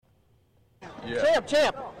Yeah.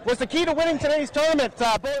 Champ, was the key to winning today's tournament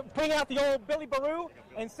putting out the old Billy Baroo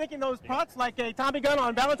and sinking those putts like a Tommy gun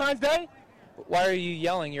on Valentine's Day? Why are you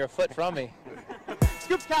yelling? You're a foot from me.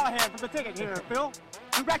 Scoops Callahan from the ticket here, Phil.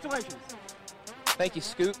 Congratulations. Thank you,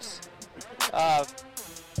 Scoops.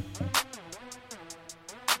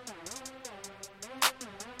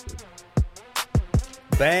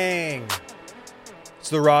 Bang! It's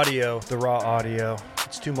the raw audio.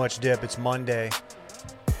 It's too much dip. It's Monday.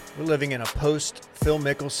 We're living in a post-Phil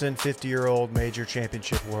Mickelson 50-year-old major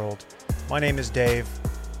championship world. My name is Dave.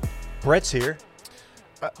 Brett's here.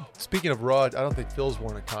 Speaking of raw, I don't think Phil's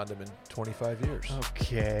worn a condom in 25 years.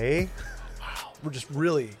 Okay. Wow. We're just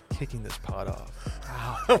really kicking this pot off.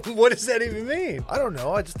 Wow. What does that even mean? I don't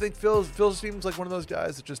know. I just think Phil seems like one of those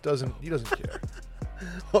guys that just doesn't care.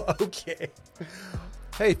 Okay.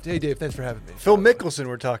 Hey, Dave, thanks for having me. Phil Mickelson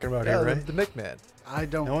we're talking about here, right? The Mick Man. I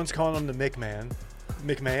don't. No one's calling him the Mick Man.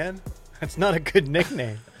 McMahon? That's not a good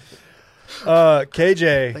nickname.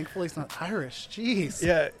 KJ. Thankfully, it's not Irish. Jeez.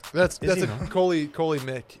 Yeah. That's Coley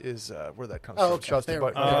Mick is where that comes from. Okay. Shouts to There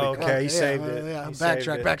Buddy. we go. Okay, he saved it. Yeah, He saved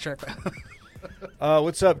it. backtrack.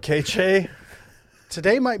 What's up, KJ?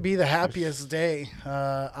 Today might be the happiest day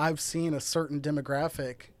I've seen a certain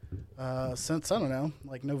demographic since, I don't know,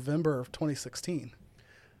 like November of 2016.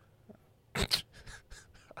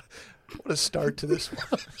 What a start to this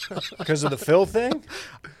one. Because of the Phil thing?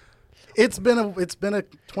 It's been a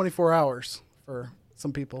 24 hours for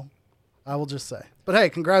some people, I will just say. But hey,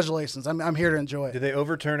 congratulations! I'm here to enjoy it. Did they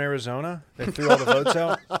overturn Arizona? They threw all the votes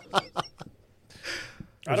out?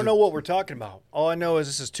 I don't know what we're talking about. All I know is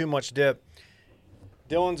this is too much dip.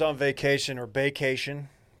 Dylan's on vacation or vacation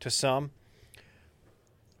to some.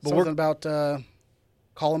 But Something about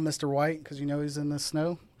call him Mr. White because you know he's in the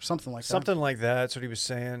snow or something like that. Something like that. That's what he was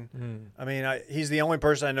saying. I mean, he's the only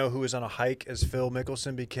person I know who was on a hike as Phil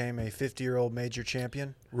Mickelson became a 50-year-old major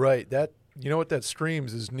champion. Right. That, you know what that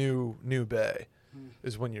screams is new bay,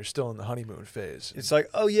 is when you're still in the honeymoon phase. It's like,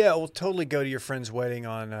 oh yeah, we'll totally go to your friend's wedding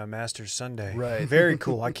on Masters Sunday. Right. Very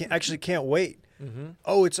cool. I can't wait. Mm-hmm.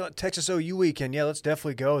 Oh, it's Texas OU weekend. Yeah, let's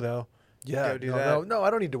definitely go though. Yeah. Go do that. No,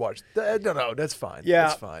 I don't need to watch. No, that's fine. Yeah.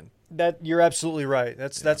 That's fine. That you're absolutely right.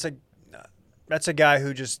 That's a guy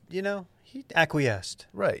who just, he acquiesced.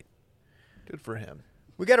 Right. Good for him.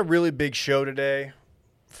 We got a really big show today.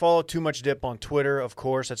 Follow Too Much Dip on Twitter, of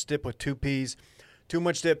course. That's Dip with 2 P's. Too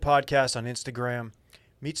Much Dip podcast on Instagram.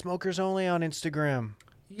 Meat Smokers Only on Instagram.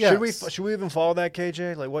 Yes. Should we even follow that,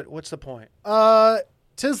 KJ? Like, what's the point?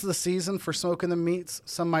 'Tis the season for smoking the meats.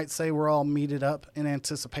 Some might say we're all meated up in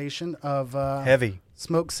anticipation of Heavy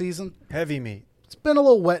smoke season. meat. It's been a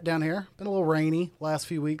little wet down here. Been a little rainy last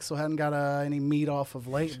few weeks, so hadn't got any meat off of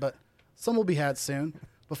late, but some will be had soon.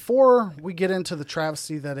 Before we get into the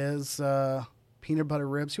travesty that is peanut butter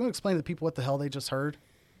ribs, you want to explain to the people what the hell they just heard?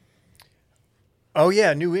 Oh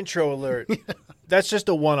yeah, new intro alert. That's just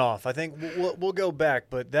a one-off. I think we'll go back,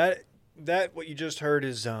 but that what you just heard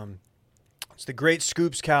is it's the great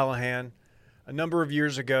Scoops Callahan. A number of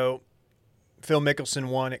years ago, Phil Mickelson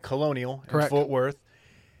won at Colonial in Fort Worth,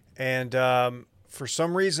 and for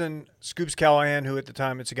some reason, Scoops Callahan, who at the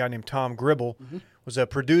time it's a guy named Tom Gribble, was a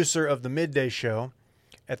producer of the midday show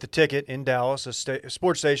at the Ticket in Dallas, a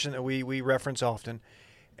sports station that we reference often,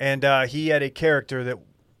 and he had a character that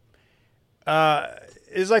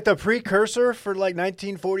is like the precursor for like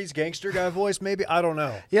 1940s gangster guy voice, maybe. I don't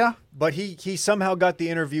know. Yeah. But he somehow got the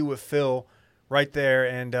interview with Phil right there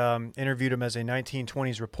and interviewed him as a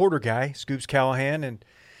 1920s reporter guy, Scoops Callahan, and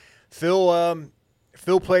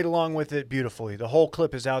Phil played along with it beautifully. The whole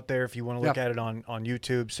clip is out there if you want to look at it on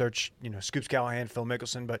YouTube. Search, Scoops Callahan, Phil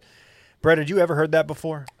Mickelson. But Brett, had you ever heard that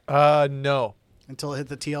before? No. Until it hit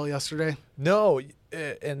the TL yesterday? No,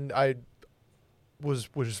 and I was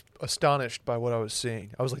astonished by what I was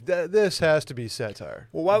seeing. I was like, this has to be satire.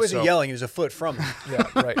 Well, why was he yelling? He was a foot from him. Yeah,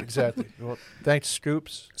 right, exactly. Well, thanks,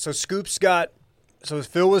 Scoops. So Scoops so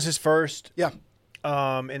Phil was his first. Yeah.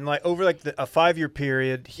 And like over like a 5-year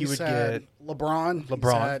period, he would had get LeBron.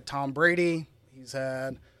 He's had Tom Brady. He's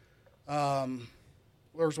had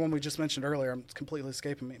there was one we just mentioned earlier. It's completely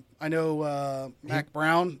escaping me. I know Mac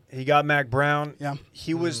Brown. He got Mac Brown. Yeah.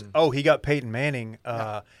 He was he got Peyton Manning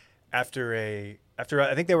after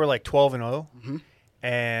I think they were like 12-0.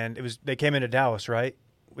 And they came into Dallas, right?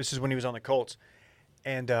 This is when he was on the Colts.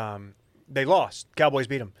 And they lost. Cowboys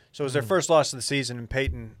beat them. So it was their first loss of the season, and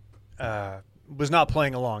Peyton was not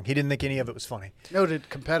playing along. He didn't think any of it was funny. Noted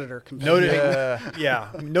competitor.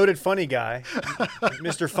 Noted funny guy.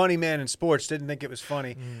 Mr. Funny Man in sports didn't think it was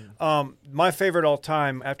funny. My favorite all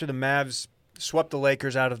time, after the Mavs swept the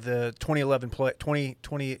Lakers out of the 2011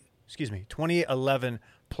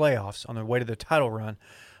 playoffs on their way to the title run.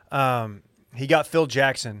 He got Phil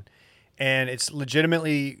Jackson, and it's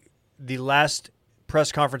legitimately the last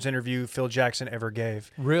press conference interview Phil Jackson ever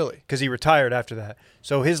gave. Really? Because he retired after that.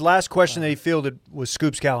 So his last question that he fielded was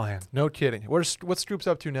Scoops Callahan. No kidding. What's Scoops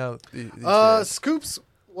up to now? These days? Scoops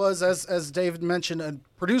was, as David mentioned, a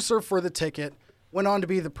producer for The Ticket. Went on to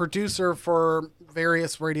be the producer for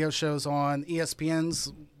various radio shows on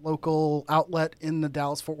ESPN's local outlet in the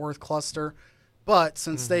Dallas-Fort Worth cluster. But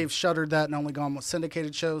since they've shuttered that and only gone with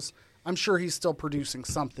syndicated shows, I'm sure he's still producing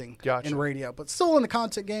something in radio. But still in the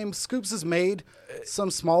content game, Scoops has made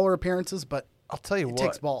some smaller appearances, but I'll tell you it what.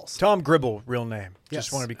 takes balls. Tom Gribble, real name. Yes.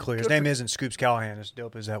 Just want to be clear. His name isn't Scoops Callahan, as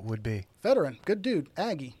dope as that would be. Veteran, good dude,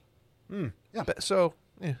 Aggie. Yeah. So,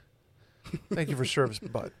 yeah. Thank you for service,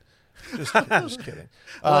 bud. Just kidding.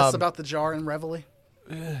 Less about the jar and Reveille.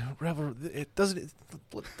 Revel. It doesn't.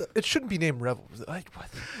 It shouldn't be named Revel. What?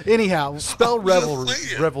 Anyhow, Spell Revel.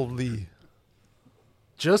 Reveille.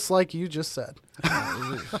 just like you just said.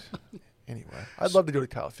 Anyway, I'd love to go to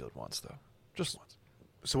Kyle Field once, though. Just once.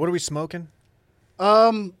 So what are we smoking?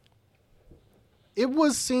 It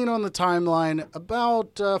was seen on the timeline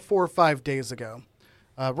about 4 or 5 days ago.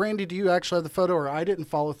 Randy, do you actually have the photo, or I didn't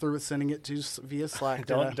follow through with sending it to via Slack?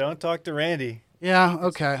 Don't talk to Randy. Yeah,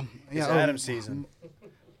 okay. It's Adam season.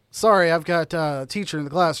 Sorry, I've got a teacher in the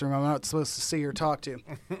classroom I'm not supposed to see or talk to.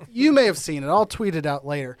 You may have seen it. I'll tweet it out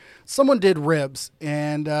later. Someone did ribs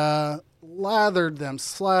and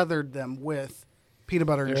slathered them with peanut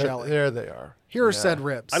butter and jelly. There they are. Here are said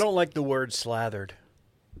ribs. I don't like the word slathered.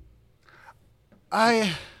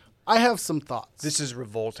 I have some thoughts. This is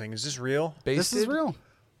revolting. Is this real? This is real.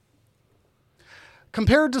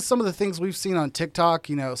 Compared to some of the things we've seen on TikTok,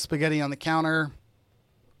 spaghetti on the counter,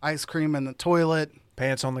 ice cream in the toilet,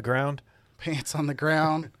 Pants on the ground? pants on the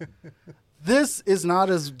ground. This is not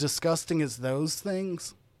as disgusting as those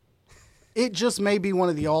things. It just may be one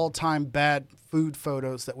of the all-time bad food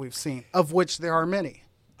photos that we've seen, of which there are many.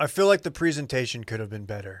 I feel like the presentation could have been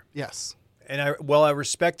better. Yes. And I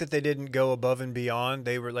respect that they didn't go above and beyond.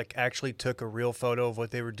 They were actually took a real photo of what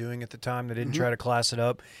they were doing at the time. They didn't try to class it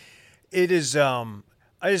up. It is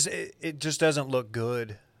it just doesn't look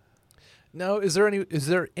good. No, is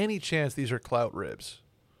there any chance these are clout ribs?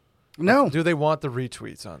 No. Do they want the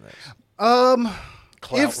retweets on this?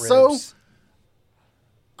 Clout If so, ribs.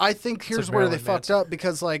 I think here's where they fucked up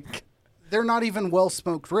because they're not even well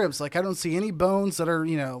smoked ribs. I don't see any bones that are,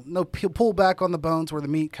 no pull back on the bones where the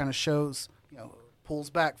meat kind of shows, pulls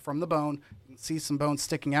back from the bone. You can see some bones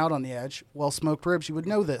sticking out on the edge. Well smoked ribs, you would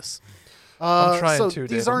know this. I'm trying so to, Dave.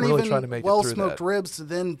 these I'm aren't really even trying to make it well through smoked that. ribs to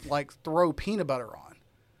then throw peanut butter on.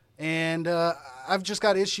 And I've just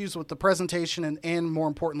got issues with the presentation and more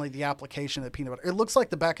importantly the application of the peanut butter. It looks like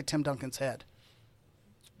the back of Tim Duncan's head.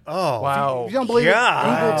 Oh. Wow. If you don't believe it,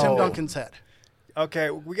 God. Google Tim Duncan's head. Okay,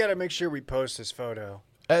 we got to make sure we post this photo.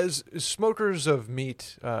 As smokers of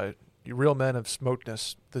meat, you real men of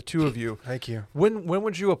smokedness, the two of you. Thank you. When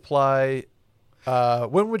would you apply?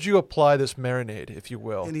 When would you apply this marinade, if you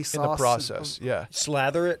will, Any in the sauce? process? Yeah,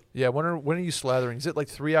 Slather it. yeah. When are you slathering? Is it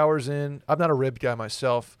 3 hours in? I'm not a rib guy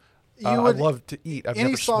myself. You I would- love to eat. I've Any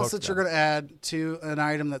never sauce smoked that you're them. going to add to an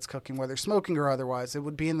item that's cooking, whether smoking or otherwise, it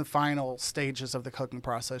would be in the final stages of the cooking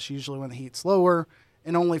process, usually when the heat's lower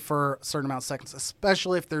and only for a certain amount of seconds,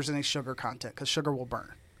 especially if there's any sugar content, because sugar will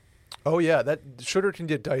burn. Oh yeah, that sugar can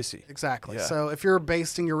get dicey. Exactly. Yeah. So if you're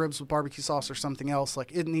basting your ribs with barbecue sauce or something else,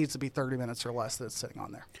 it needs to be 30 minutes or less that it's sitting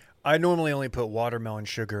on there. I normally only put watermelon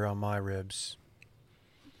sugar on my ribs.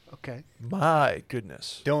 Okay. My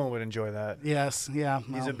goodness. Dylan would enjoy that. Yes. Yeah.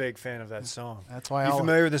 He's a big fan of that song. That's why You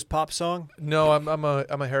familiar with this pop song? No, I'm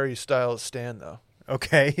a Harry Styles stan though.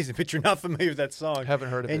 Okay, but you're not familiar with that song. Haven't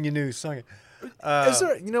heard of and it. you knew sung it. Is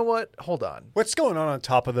there? You know what? Hold on. What's going on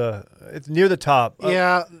top of the? It's near the top.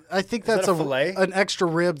 Yeah, I think that's that a fillet? an extra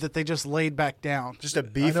rib that they just laid back down. Just a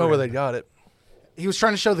beef. I know where rib. they got it. He was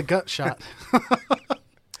trying to show the gut shot.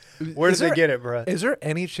 Where Is did they there- get it, bro? Is there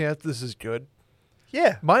any chance this is good?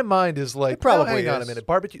 Yeah. My mind is like, probably hang on a is. minute.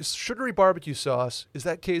 Barbecue, sugary barbecue sauce. Is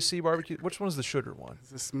that KC barbecue? Which one's the sugar one?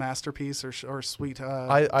 Is this masterpiece or sweet?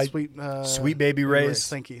 Sweet Sweet Baby Ray's.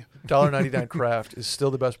 Thank you. $1.99 Kraft is still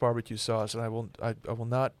the best barbecue sauce, and I will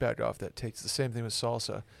not back off that take. It's the same thing with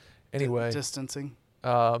salsa. Anyway, Distancing.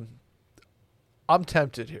 I'm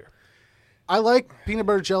tempted here. I like peanut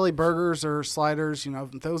butter jelly burgers or sliders.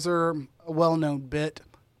 Those are a well-known bit.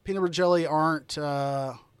 Peanut butter jelly aren't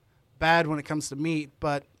bad when it comes to meat,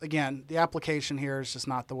 but again, the application here is just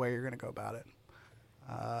not the way you're going to go about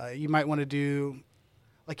it. You might want to do,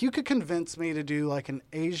 you could convince me to do an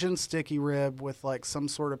Asian sticky rib with some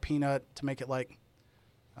sort of peanut to make it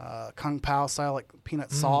Kung Pao style, like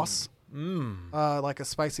peanut sauce. Like a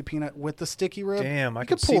spicy peanut with the sticky rib. Damn, I You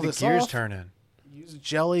could see pull the this gears off. turning. Use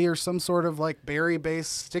jelly or some sort of like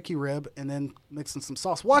berry-based sticky rib, and then mix in some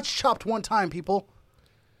sauce. Watch Chopped one time, people.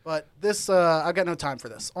 But this, I got no time for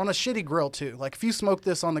this. On a shitty grill too. Like if you smoke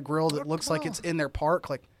this on the grill that looks like it's in their park,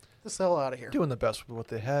 like get the hell out of here. Doing the best with what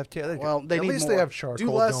they have. Yeah, Well, they at need least more. they have charcoal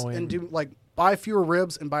Do less going. and do like buy fewer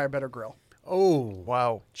ribs and buy a better grill. Oh,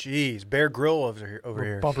 wow. jeez. Bear Grill over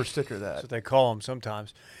here. Bumper sticker That's that. what they call them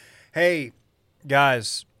sometimes. Hey,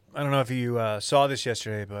 guys, I don't know if you saw this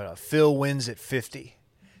yesterday, but Phil wins at 50.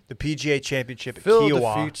 The PGA Championship at Phil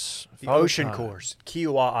Kiowa. defeats The Father Ocean Time. Course,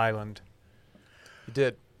 Kiowa Island. You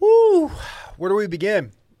did. Woo! Where do we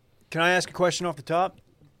begin? Can I ask a question off the top?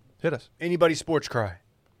 Hit us. Anybody sports cry?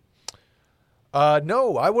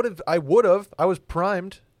 No, I would have. I was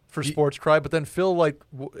primed for Sports Cry, but then Phil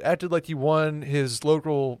acted like he won his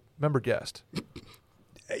local member guest.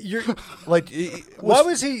 You're, Like, why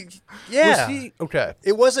was he? Yeah. Was he okay?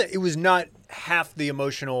 It wasn't. It was not half the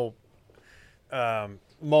emotional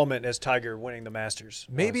moment as Tiger winning the Masters.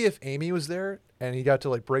 Maybe if Amy was there and he got to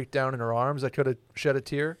like break down in her arms, I could have shed a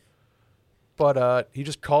tear. But he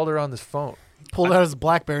just called her on his phone. Pulled out his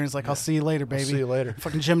BlackBerry and he's like, I'll see you later, baby. See you later.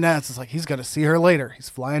 Fucking Jim Nantz is like, he's going to see her later. He's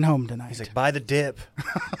flying home tonight. He's like, buy the dip.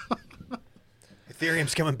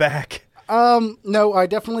 Ethereum's coming back. No, I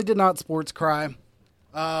definitely did not sports cry.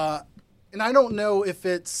 And I don't know if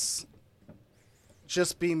it's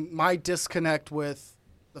just being my disconnect with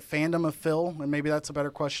the fandom of Phil, and maybe that's a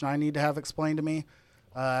better question I need to have explained to me.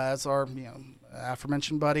 As our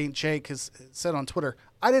aforementioned buddy Jake has said on Twitter,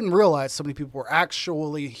 I didn't realize so many people were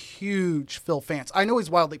actually huge Phil fans. I know he's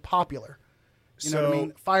wildly popular, you know what I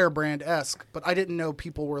mean, Firebrand-esque, but I didn't know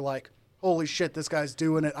people were like, holy shit, this guy's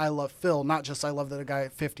doing it. I love Phil, not just I love that a guy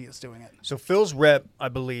at 50 is doing it. So Phil's rep, I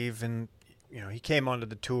believe, and he came onto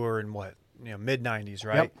the tour in mid 90s,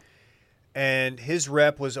 right? Yep. And his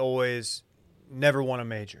rep was always never won a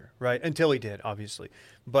major, right? Until he did, obviously.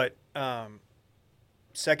 But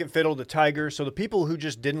second fiddle to Tiger. So the people who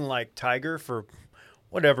just didn't like Tiger for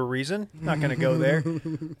whatever reason, not going to go there,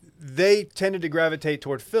 they tended to gravitate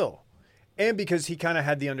toward Phil. And because he kind of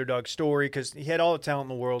had the underdog story, because he had all the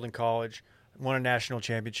talent in the world in college, won a national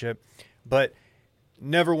championship, but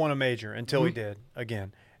never won a major until he did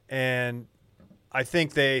again. And I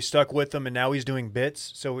think they stuck with him, and now he's doing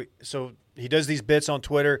bits. So he does these bits on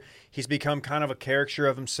Twitter. He's become kind of a caricature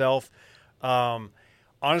of himself.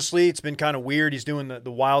 Honestly, it's been kind of weird. He's doing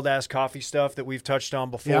the wild-ass coffee stuff that we've touched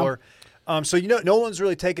on before. Yeah. So, no one's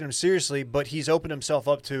really taking him seriously, but he's opened himself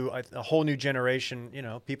up to a whole new generation.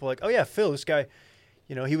 People like, oh, yeah, Phil, this guy,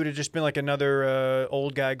 he would have just been like another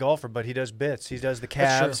old guy golfer, but he does bits. He does the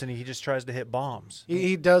calves, and he just tries to hit bombs.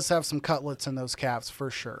 He does have some cutlets in those calves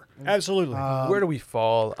for sure. Absolutely. Where do we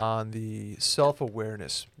fall on the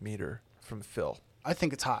self-awareness meter from Phil? I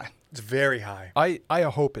think it's high. It's very high. I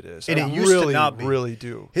hope it is. And I it used really, to not be. really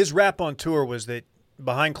do. His rap on tour was that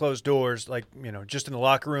behind closed doors, just in the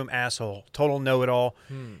locker room, asshole, total know-it-all.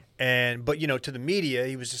 But to the media,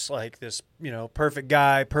 he was just like this, perfect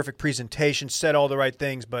guy, perfect presentation, said all the right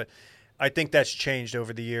things. But I think that's changed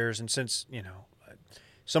over the years. And since,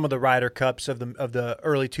 some of the Ryder Cups of the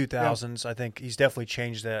early 2000s, I think he's definitely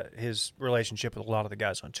changed his relationship with a lot of the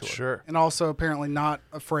guys on tour. Sure. And also apparently not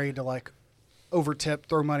afraid to overtip,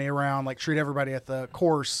 throw money around, treat everybody at the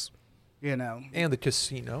course, And the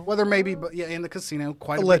casino. Whether maybe, but yeah, in the casino,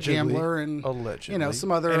 quite Allegedly. a big gambler, and Allegedly.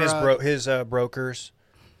 some other And his brokers,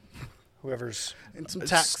 whoever's and some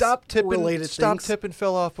tax Stop related things. tipping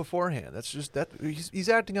Phil off beforehand. That's just that he's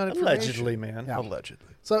acting on information. allegedly, man. Yeah. Allegedly.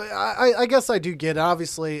 So I guess I do get it.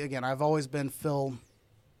 Obviously, again, I've always been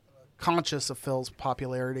conscious of Phil's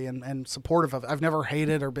popularity and supportive of it. I've never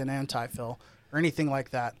hated or been anti-Phil or anything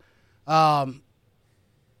like that.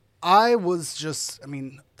 I was just,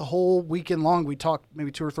 the whole weekend long, we talked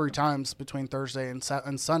maybe 2 or 3 times between Thursday and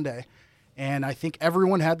Sunday. And I think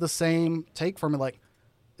everyone had the same take from it.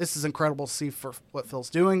 This is incredible to see for what Phil's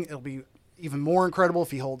doing. It'll be even more incredible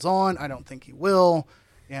if he holds on. I don't think he will.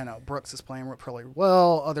 Brooks is playing really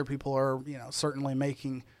well. Other people are, certainly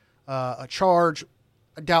making a charge.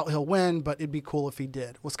 I doubt he'll win, but it'd be cool if he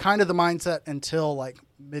did. Was kind of the mindset until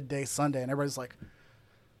midday Sunday. And everybody's like,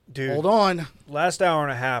 Dude, hold on. Last hour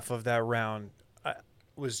and a half of that round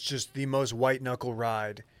was just the most white-knuckle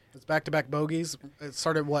ride. It's back-to-back bogeys. It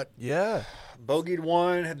started what? Yeah. Bogeyed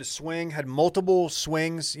one, had to swing, had multiple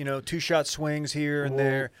swings, 2-shot swings here and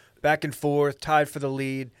there, back and forth, tied for the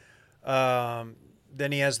lead.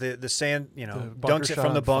 Then he has the sand, dunks it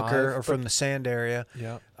from the bunker or from the sand area.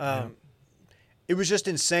 Yeah. It was just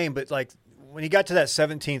insane, but when he got to that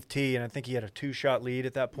 17th tee, and I think he had a 2-shot lead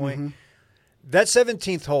at that point, that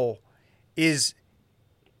 17th hole is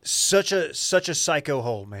such a psycho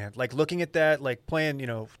hole, man. Like looking at that, like playing,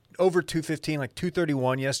 over 215, like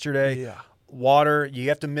 231 yesterday. Yeah. Water, you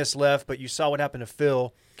have to miss left, but you saw what happened to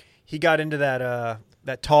Phil. He got into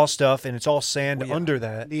that tall stuff, and it's all sand under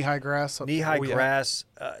that. Knee-high grass. Grass.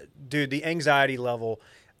 Dude, the anxiety level.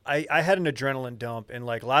 I had an adrenaline dump, and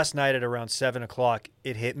like last night at around 7 o'clock,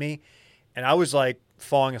 it hit me, and I was like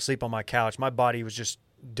falling asleep on my couch. My body was just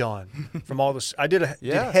done from all this. I did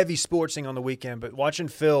heavy sportsing on the weekend, but watching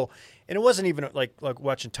Phil, and it wasn't even like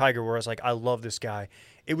watching Tiger, where I was like, I love this guy.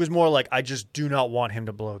 It was more like I just do not want him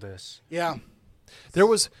to blow this. Yeah. There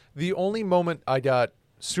was the only moment I got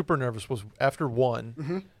super nervous was after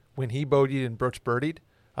one when he bogeyed and Brooks birdied.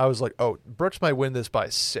 I was like, oh, Brooks might win this by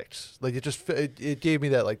 6. Like it gave me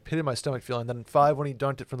that like pit in my stomach feeling. Then 5 when he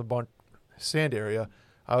dunked it from the sand area,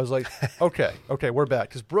 I was like, okay, we're back,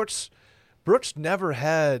 because Brooks never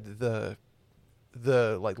had the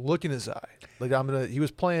like look in his eye. Like he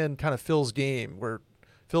was playing kind of Phil's game, where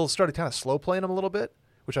Phil started kind of slow playing him a little bit,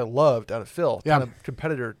 which I loved out of Phil, kind of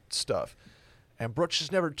competitor stuff. And Brooks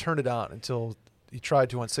just never turned it on until he tried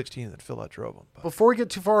to on 16, and then Phil outdrove him. But Before we get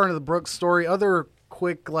too far into the Brooks story, other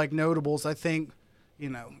quick like notables, I think,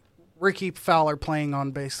 Ricky Fowler playing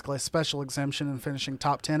on basically a special exemption and finishing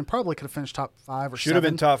top 10, and probably could have finished top 5 or 7. Should have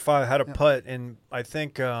been top 5, had a putt, and I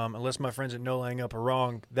think unless my friends at No Laying Up are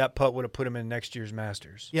wrong, that putt would have put him in next year's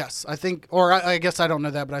Masters. Yes, I think, or I guess I don't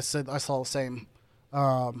know that, but I saw the same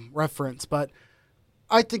reference. But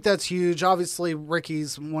I think that's huge. Obviously,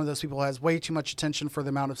 Ricky's one of those people who has way too much attention for the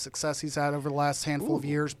amount of success he's had over the last handful of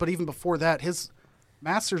years. But even before that, his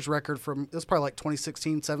Masters record it was probably like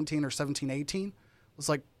 2016, 17, or 17, 18 was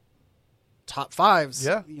like top 5s.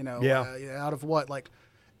 Out of what, like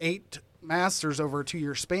 8 Masters over a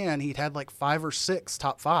 2-year span, he'd had like 5 or 6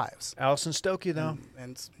 top 5s. Allison Stokey, though.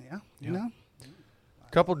 And you know.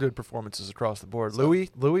 a couple good performances across the board. Louis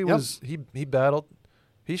was he battled.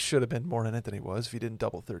 He should have been more in it than he was if he didn't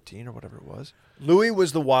double 13 or whatever it was. Louis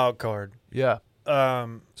was the wild card. Yeah.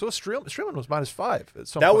 So Streelman was -5 at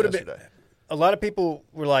some that point would have yesterday. been. A lot of people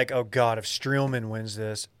were like, "Oh God, if Streelman wins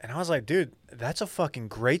this," and I was like, "Dude, that's a fucking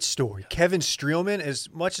great story." Kevin Streelman, as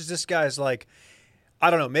much as this guy is like, I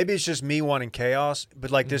don't know, maybe it's just me wanting chaos,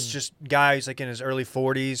 but like this just guy, he's like in his early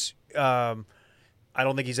 40s. I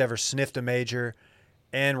don't think he's ever sniffed a major,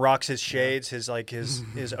 and rocks his shades, his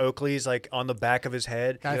Oakleys like on the back of his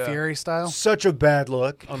head. Guy Fieri style. Such a bad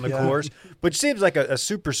look on the course, but seems like a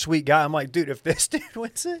super sweet guy. I'm like, dude, if this dude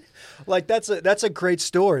wins it, like that's a great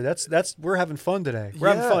story. That's we're having fun today. We're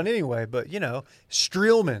having fun anyway. But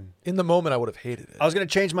Streelman. In the moment, I would have hated it. I was gonna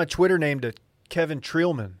change my Twitter name to Kevin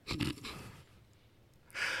Treelman.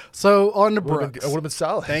 So on to Brooks. I would have been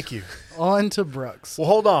solid. Thank you. On to Brooks. Well,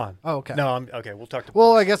 hold on. Oh, okay. No, okay. We'll talk to.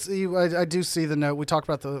 Well, I guess I do see the note. We talked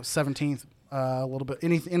about the 17th a little bit.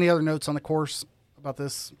 Any other notes on the course about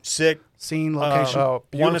this Sick. scene, location?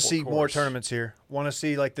 Want to see more tournaments here. Want to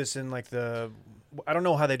see like this in like the. I don't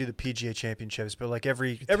know how they do the PGA Championships, but like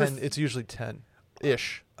every 10, it's usually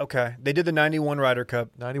 10-ish. Okay, they did the 91 Ryder Cup.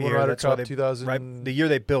 91 Ryder Cup, 2000. Right, the year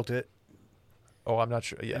they built it. Oh, I'm not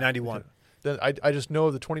sure. Yeah, 91. Then I just know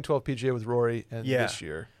the 2012 PGA with Rory and this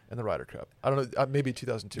year and the Ryder Cup. I don't know, maybe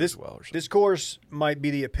 2002 as well or something. This course might be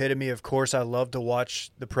the epitome of course I love to watch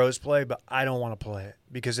the pros play, but I don't want to play it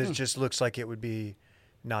because it just looks like it would be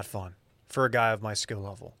not fun for a guy of my skill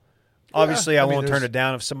level. Obviously, I won't turn it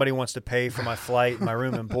down. If somebody wants to pay for my flight, my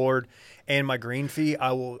room and board, and my green fee,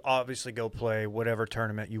 I will obviously go play whatever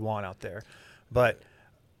tournament you want out there. But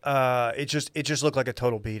it just looked like a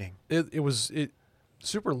total beating. It was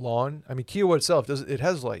super long. I mean, Kiowa itself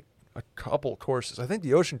has like a couple courses. I think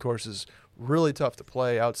the ocean course is really tough to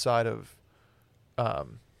play outside of, unless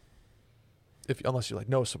you like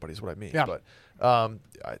know somebody is what I mean. Yeah. But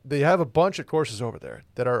they have a bunch of courses over there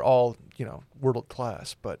that are all world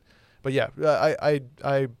class. But yeah, I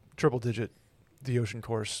triple digit the ocean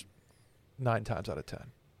course 9 times out of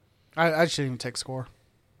 10. I shouldn't even take score.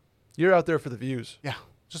 You're out there for the views. Yeah.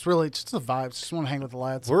 Just the vibes. Just want to hang with the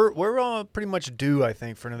lads. We're all pretty much due, I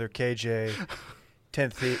think, for another KJ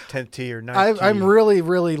 10th tee or 9th tee. I'm really,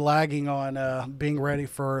 really lagging on being ready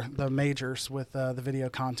for the majors with the video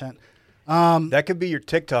content. That could be your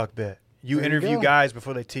TikTok bit. You interview guys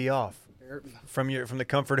before they tee off from the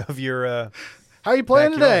comfort of your. How are you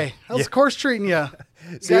playing backyard. today? How's the course treating you?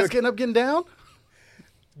 You guys getting up, getting down?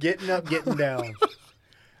 Getting up, getting down.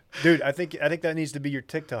 Dude, I think that needs to be your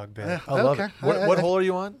TikTok bit. I love it. What hole are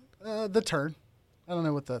you on? The turn. I don't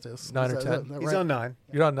know what that is. 9 or 10? He's on 9.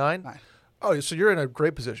 You're on 9? 9. Oh, so you're in a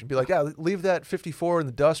great position. Be like, yeah, leave that 54 in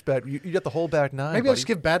the dust bag. You got the whole back nine. Maybe buddy. I'll just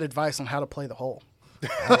give bad advice on how to play the hole.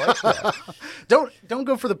 I like that. Don't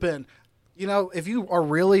go for the pin. You know, if you are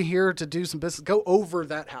really here to do some business, go over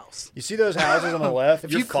that house. You see those houses on the left?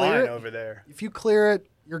 If You're you clear fine it- over there. If you clear it,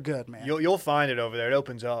 you're good, man. You'll find it over there. It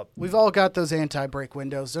opens up. We've all got those anti-break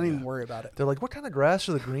windows. Don't even worry about it. They're like, what kind of grass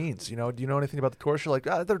are the greens? You know, do you know anything about the course? You're like,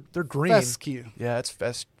 they're green. Fescue. Yeah, it's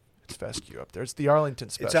fescue up there. It's the Arlington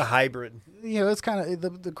special. It's a hybrid. You know, it's kind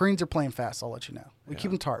of the greens are playing fast. I'll let you know. We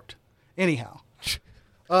keep them tarped. Anyhow,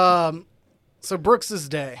 so Brooks's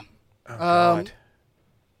day. Oh, God.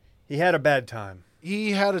 He had a bad time.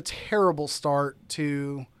 He had a terrible start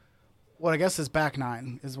to what I guess his back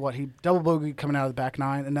nine is what he double bogeyed coming out of the back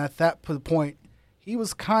nine, and at that point, he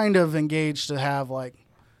was kind of engaged to have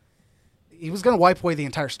he was going to wipe away the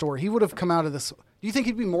entire story. He would have come out of this. Do you think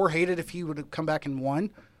he'd be more hated if he would have come back and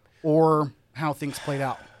won, or how things played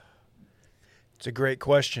out? It's a great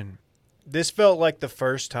question. This felt like the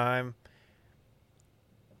first time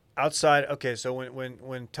outside. Okay, so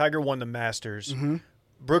when Tiger won the Masters,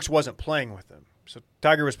 Brooks wasn't playing with him. So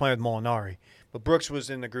Tiger was playing with Molinari, but Brooks was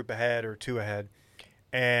in the group ahead or two ahead,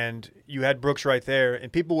 and you had Brooks right there,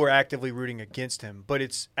 and people were actively rooting against him. But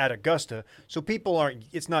it's at Augusta, so people aren't.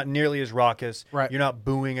 It's not nearly as raucous. Right. You're not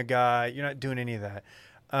booing a guy. You're not doing any of that.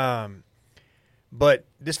 But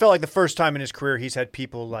this felt like the first time in his career he's had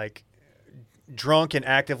people like drunk and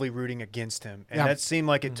actively rooting against him, and that seemed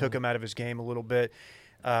like it took him out of his game a little bit.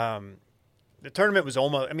 The tournament was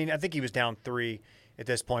almost. I mean, I think he was down 3 at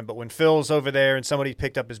this point, but when Phil's over there and somebody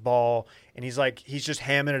picked up his ball and he's just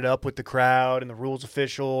hamming it up with the crowd and the rules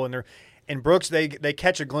official and Brooks, they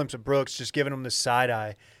catch a glimpse of Brooks just giving him the side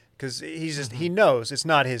eye because he's just he knows it's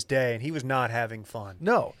not his day and he was not having fun.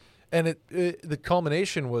 No, and the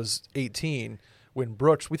culmination was 18 when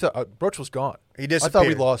Brooks. We thought Brooks was gone. He disappeared. I thought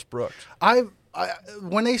we lost Brooks.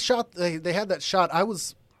 When they shot, they had that shot. I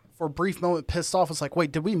was for a brief moment pissed off. I was like,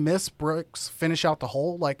 wait, did we miss Brooks finish out the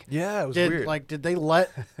hole? Like, Yeah, it was weird. Like, did they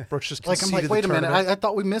let Brooks just like? I'm like, conceded wait the a minute. tournament. I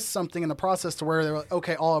thought we missed something in the process to where they were like,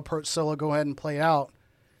 okay, I'll approach solo, go ahead and play out.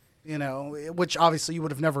 You know, which obviously you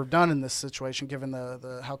would have never done in this situation given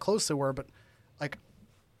the how close they were. But like,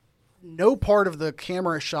 no part of the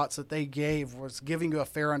camera shots that they gave was giving you a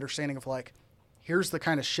fair understanding of like, here's the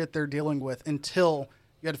kind of shit they're dealing with until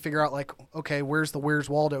you had to figure out like, okay, where's the Where's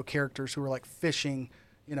Waldo characters who were like fishing,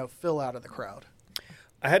 you know, Phil out of the crowd.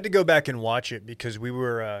 I had to go back and watch it because we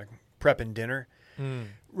were prepping dinner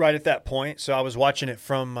right at that point. So I was watching it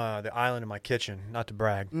from the island in my kitchen, not to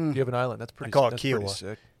brag. You have an island. That's pretty. call it that's pretty Kiowa.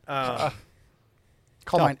 sick.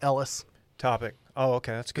 Call mine Ellis. Topic. Oh,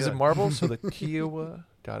 okay, that's good. Is it marble? So the Kiowa.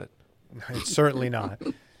 Got it. It's certainly not.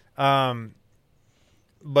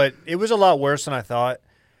 But it was a lot worse than I thought.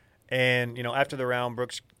 And, you know, after the round,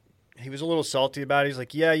 Brooks, he was a little salty about it. He's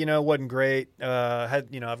like, yeah, you know, it wasn't great. I've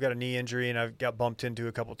got a knee injury and I've got bumped into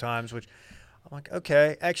a couple times, which I'm like,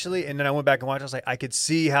 okay, actually. And then I went back and watched. I was like, I could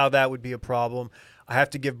see how that would be a problem. I have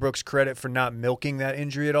to give Brooks credit for not milking that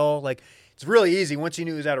injury at all. Like, it's really easy. Once he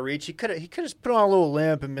knew he was out of reach, he could have just put on a little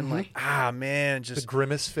limp and been like, man, just The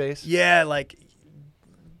grimace face. yeah, like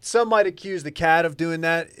some might accuse the cat of doing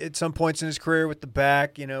that at some points in his career with the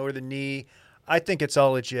back, you know, or the knee. I think it's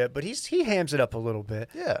all legit, but he hams it up a little bit.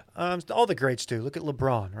 Yeah. All the greats do. Look at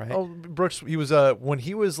LeBron, right? Oh, Brooks. He was when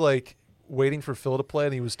he was like waiting for Phil to play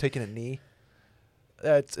and he was taking a knee.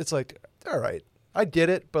 It's like, all right, I get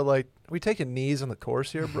it, but like, are we taking knees on the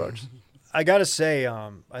course here, Brooks? I gotta say, I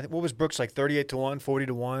think what was Brooks like 38-1,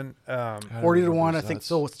 40-1. 40-1. I think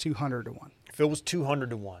Phil was 200-1. Phil was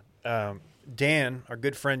 200-1. Dan, our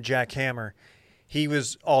good friend Jack Hammer, he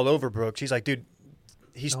was all over Brooks. He's like, dude,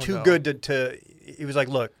 he's too good to. He was like,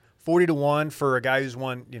 look, 40-1 for a guy who's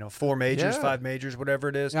won, you know, 4 majors, 5 majors, whatever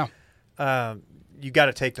it is. Yeah. You got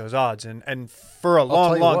to take those odds. And for a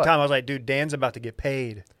long time, I was like, dude, Dan's about to get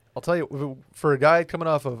paid. I'll tell you, for a guy coming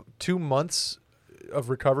off of 2 months of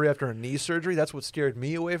recovery after a knee surgery, that's what scared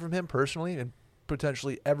me away from him personally, and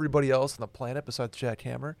potentially everybody else on the planet besides Jack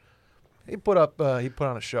Hammer. He put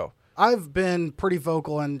on a show. I've been pretty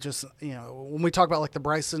vocal and just, you know, when we talk about like the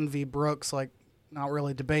Bryson v. Brooks, like not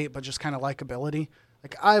really debate, but just kind of likability.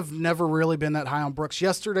 Like I've never really been that high on Brooks.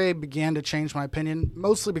 Yesterday began to change my opinion,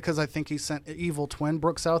 mostly because I think he sent evil twin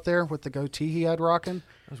Brooks out there with the goatee he had rocking.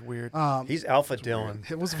 That was weird. He's Alpha Dylan.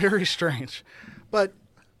 It was very strange. But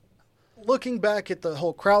looking back at the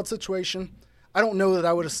whole crowd situation, I don't know that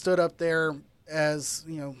I would have stood up there as,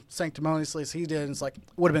 you know, sanctimoniously as he did. And it's like,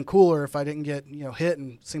 would have been cooler if I didn't get, you know, hit,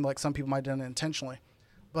 and seemed like some people might have done it intentionally.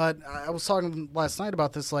 But I was talking last night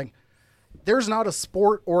about this, like, there's not a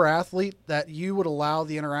sport or athlete that you would allow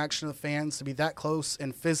the interaction of the fans to be that close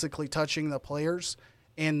and physically touching the players,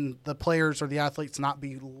 and the players or the athletes not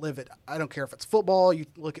be livid. I don't care if it's football. You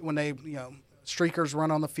look at when they, streakers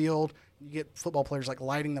run on the field, you get football players like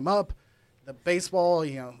lighting them up. The baseball,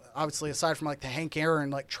 obviously aside from like the Hank Aaron,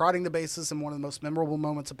 like trotting the bases in one of the most memorable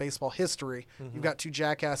moments of baseball history, you've got two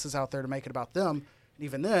jackasses out there to make it about them. And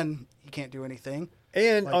even then, he can't do anything.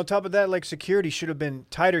 And on top of that, like, security should have been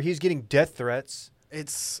tighter. He's getting death threats.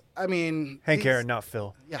 Hank Aaron, not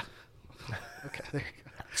Phil. Yeah. Okay, there you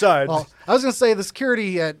go. Sorry. Well, I was going to say the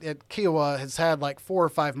security at Kiowa has had like 4 or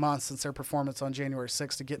 5 months since their performance on January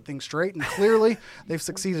 6th to get things straight, and clearly they've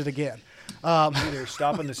succeeded again. They're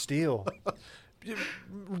stopping the steal.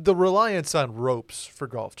 The reliance on ropes for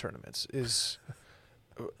golf tournaments is...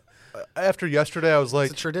 After yesterday, I was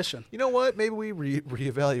like... It's a tradition. You know what? Maybe we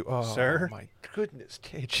reevaluate... Oh, Sir? My goodness,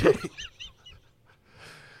 KJ.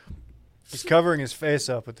 He's covering his face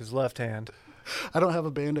up with his left hand. I don't have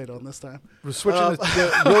a Band-Aid on this time. We're switching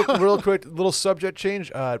real quick, little subject change.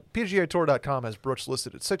 PGAtour.com has Brooks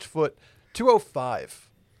listed at 6 foot 205.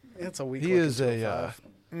 It's a weak. He is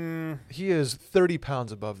he is 30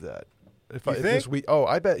 pounds above that. If think? This week,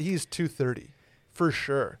 I bet he's 230 for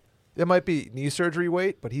sure. It might be knee surgery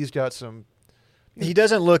weight, but he's got some. He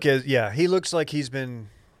doesn't look he looks like he's been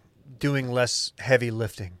doing less heavy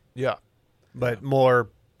lifting. Yeah. But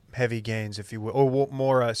more heavy gains, if you will. Or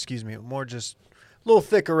more, more just a little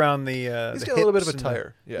thick around the He's the got a little bit of a hips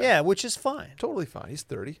tire. Yeah, which is fine. Totally fine. He's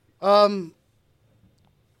 30.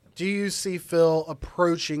 Do you see Phil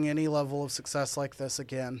approaching any level of success like this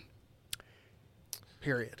again?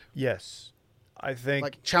 Period. Yes. I think.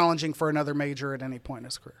 Like challenging for another major at any point in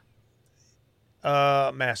his career.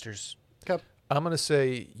 Masters. Okay. I'm going to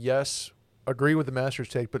say yes, agree with the Masters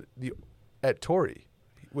take, but at Torrey,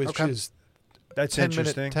 which is that's 10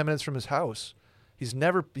 interesting. 10 minutes from his house. He's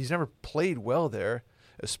never played well there,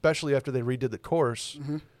 especially after they redid the course.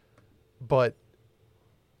 Mm-hmm. But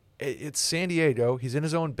it's San Diego. He's in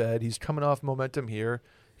his own bed. He's coming off momentum here.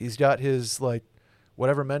 He's got his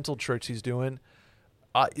whatever mental tricks he's doing.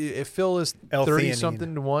 If Phil is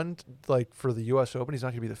 30-something to 1, for the U.S. Open, he's not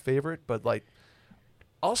going to be the favorite. But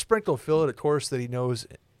I'll sprinkle Phil at a course that he knows,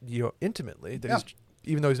 intimately. He's,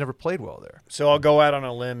 even though he's never played well there. So I'll go out on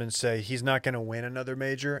a limb and say he's not going to win another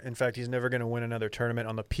major. In fact, he's never going to win another tournament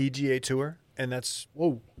on the PGA Tour, and that's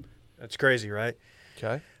crazy, right?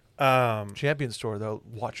 Okay. Champions Tour though,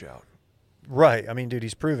 watch out. Right. I mean, dude,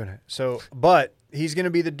 he's proven it. So, but he's going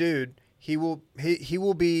to be the dude. He will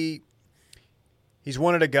be. He's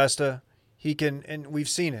won at Augusta. He can, and we've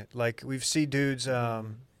seen it. We see dudes.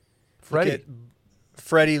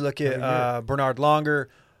 Freddie. Look at Bernard Longer.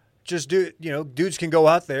 Just dudes can go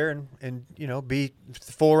out there and be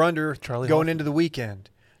 4 under going into the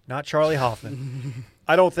weekend. Not Charlie Hoffman.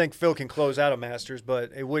 I don't think Phil can close out a Masters,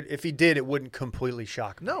 but it would. If he did, it wouldn't completely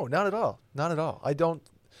shock me. No, not at all. Not at all. I don't.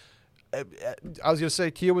 I was going to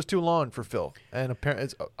say Kia was too long for Phil, and apparently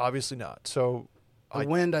it's obviously not. So the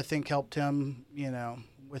wind, I think, helped him.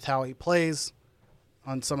 With how he plays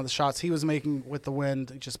on some of the shots he was making with the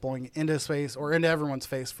wind, just blowing into his face or into everyone's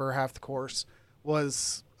face for half the course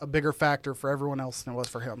was a bigger factor for everyone else than it was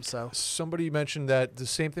for him. So somebody mentioned that the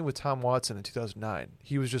same thing with Tom Watson in 2009.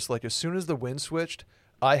 He was just as soon as the wind switched,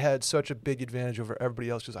 I had such a big advantage over everybody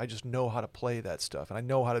else because I just know how to play that stuff and I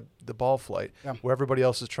know the ball flight where everybody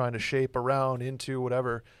else is trying to shape around into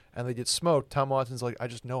whatever and they get smoked. Tom Watson's I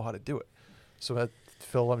just know how to do it. So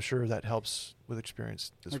Phil, I'm sure that helps with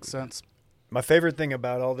experience this Makes week. sense. My favorite thing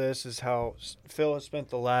about all this is how Phil has spent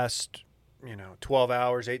the last 12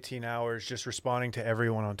 hours, 18 hours just responding to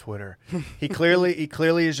everyone on Twitter. He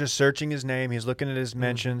clearly is just searching his name. He's looking at his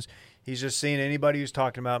mentions. He's just seeing anybody who's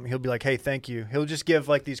talking about him. He'll be like, hey, thank you. He'll just give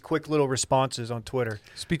these quick little responses on Twitter.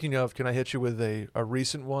 Speaking of, can I hit you with a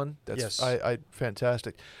recent one? Yes.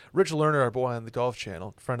 Fantastic. Rich Lerner, our boy on the Golf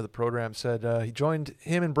Channel, friend of the program, said he joined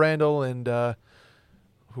him and Brandel and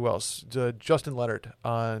who else? Justin Leonard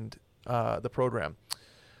on the program.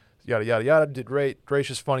 Yada, yada, yada. Did great.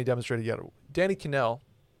 Gracious, funny, demonstrated, yada. Danny Cannell,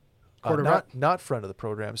 not friend of the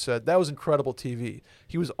program, said that was incredible TV.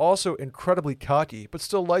 He was also incredibly cocky, but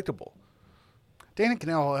still likable. Danny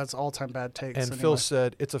Cannell has all-time bad takes. And anyway. Phil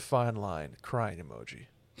said, it's a fine line. Crying emoji.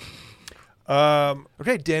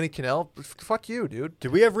 Okay, Danny Cannell, fuck you, dude.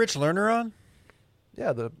 Did we have Rich Lerner on?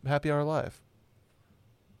 Yeah, the Happy Hour Live.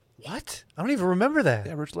 What? I don't even remember that.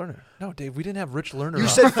 Yeah, Rich Lerner. No, Dave, we didn't have Rich Lerner on. You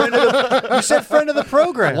said friend of the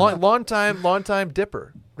program. Long time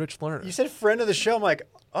dipper, Rich Lerner. You said friend of the show. I'm like,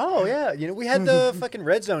 oh, yeah. We had the fucking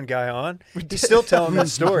Red Zone guy on. He's still telling that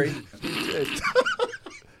story.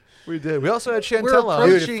 We did. We also had We're Chantel on.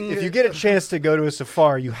 Dude, approaching- if you get a chance to go to a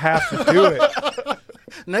safari, you have to do it.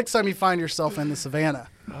 Next time you find yourself in the savannah,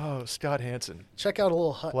 Oh, Scott Hansen. check out a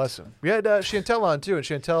little hut. Bless him. We had Chantel on, too, and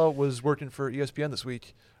Chantel was working for ESPN this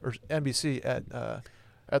week, or NBC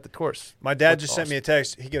at the course. My dad That's just sent me a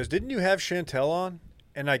text. He goes, "Didn't you have Chantel on?"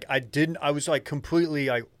 And I didn't. I was like completely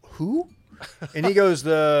like, "Who?" And he goes,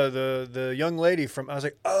 "The young lady from." I was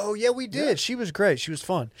like, "Oh yeah, we did. She was great. She was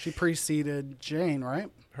fun." She preceded Jane, right?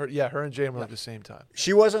 Her and Jane were at the same time.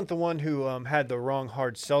 She wasn't the one who had the wrong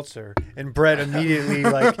hard seltzer, and Brett immediately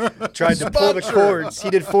like tried to pull the cords. He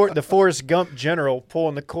did the Forrest Gump general,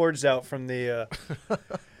 pulling the cords out from the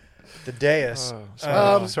dais.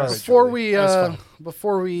 Sorry, Before Julie.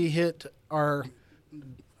 before we hit our,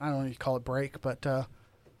 I don't know if you call it break, but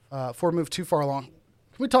before we move too far along,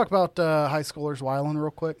 can we talk about high schoolers wilding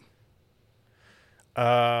real quick?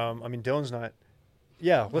 I mean, Dylan's not.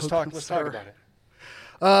 Yeah, let's talk about it.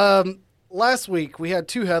 Last week we had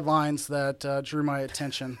two headlines that drew my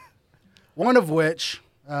attention. One of which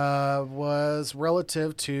was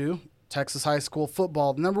relative to Texas high school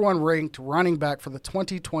football. The number one ranked running back for the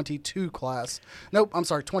 2022 class. Nope, I'm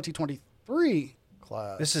sorry, 2023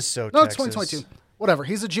 class. This is so No, Texas. it's 2022. Whatever.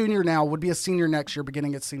 He's a junior now, would be a senior next year,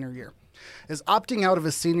 beginning his senior year. Is opting out of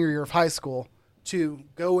his senior year of high school to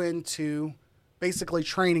go into basically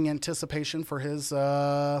training anticipation for his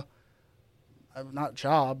not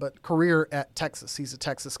job, but career at Texas. He's a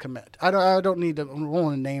Texas commit. I don't need to, I don't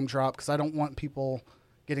want to name drop because I don't want people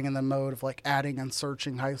getting in the mode of like adding and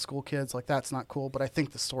searching high school kids. Like that's not cool, but I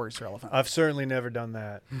think the story's relevant. I've certainly never done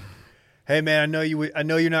that. Hey man, I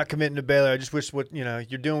know you're not committing to Baylor. I just wish you're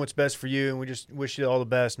doing what's best for you, and we just wish you all the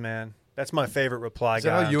best, man. That's my favorite reply. Is that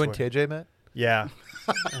guy how you on and Twitter. KJ met? Yeah.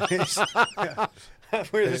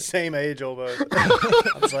 We're the same age almost.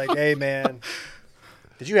 I was like, hey man,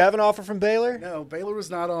 did you have an offer from Baylor? No, Baylor was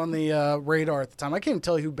not on the radar at the time. I can't even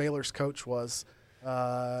tell you who Baylor's coach was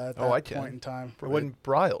at that point in time. It wasn't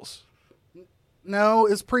Bryles. No,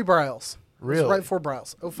 it's pre-Bryles. It Really? was right before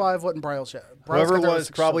Bryles. 05 wasn't Bryles yet. Bryles Whoever got it there was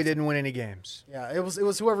 06. probably didn't win any games. Yeah, it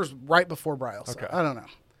was whoever's right before Bryles. Okay. So I don't know.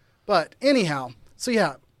 But anyhow, so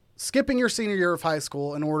yeah, skipping your senior year of high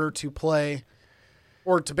school in order to play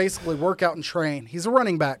or to basically work out and train. He's a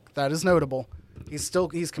running back. That is notable. He's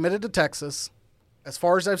committed to Texas. As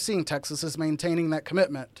far as I've seen, Texas is maintaining that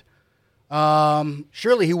commitment.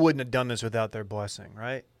 Surely he wouldn't have done this without their blessing,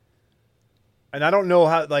 right? And I don't know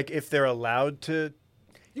how, like, if they're allowed to.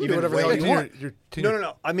 You can do whatever the hell you want.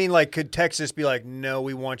 No. I mean, like, could Texas be like, no,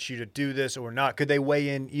 we want you to do this or not? Could they weigh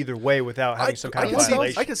in either way without having some kind of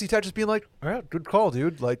violation? I can see Texas being like, all right, good call,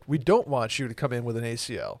 dude. Like, we don't want you to come in with an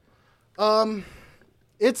ACL.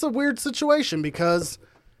 It's a weird situation because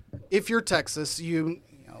if you're Texas, in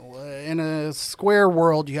a square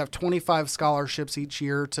world, you have 25 scholarships each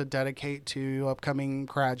year to dedicate to upcoming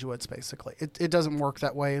graduates, basically. It doesn't work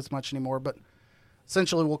that way as much anymore, but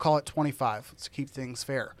essentially we'll call it 25 to keep things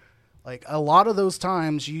fair. Like a lot of those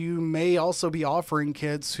times, you may also be offering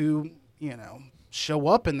kids who, show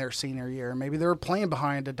up in their senior year. Maybe they were playing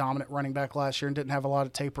behind a dominant running back last year and didn't have a lot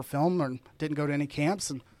of tape or film or didn't go to any camps.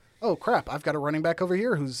 And, oh, crap, I've got a running back over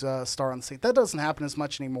here who's a star on the seat. That doesn't happen as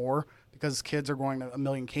much anymore because kids are going to a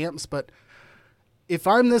million camps. But if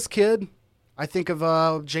I'm this kid, I think of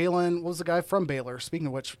Jalen. What was the guy from Baylor? Speaking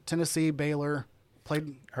of which, Tennessee, Baylor,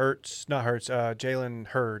 played Jalen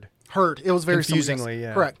Hurd. Hurd. It was very Confusingly, similar.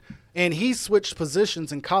 yeah. Correct. And he switched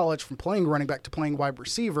positions in college from playing running back to playing wide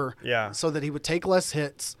receiver. Yeah. So that he would take less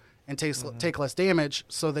hits and take less damage,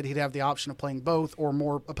 so that he'd have the option of playing both or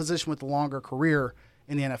more a position with a longer career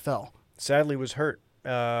in the NFL. Sadly, was hurt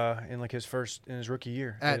in his rookie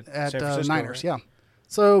year At San Francisco, Niners, right? yeah.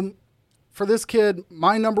 So for this kid,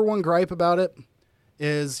 my number one gripe about it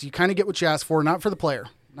is you kind of get what you ask for, not for the player,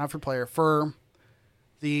 for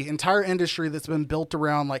the entire industry that's been built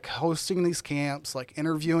around like hosting these camps, like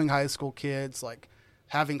interviewing high school kids, like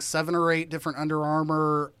having 7 or 8 different Under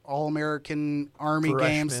Armour All-American Army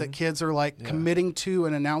games that kids are like committing to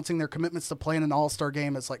and announcing their commitments to play in an all-star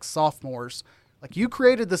game as like sophomores. Like you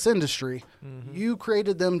created this industry. Mm-hmm. You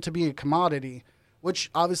created them to be a commodity,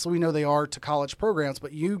 which obviously we know they are to college programs,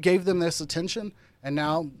 but you gave them this attention and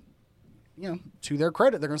now, to their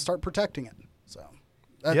credit, they're going to start protecting it. So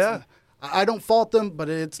that's, I don't fault them, but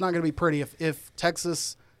it's not going to be pretty. If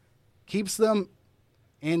Texas keeps them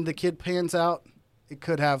and the kid pans out, it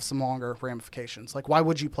could have some longer ramifications. Like, why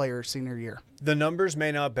would you play your senior year? The numbers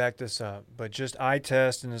may not back this up, but just eye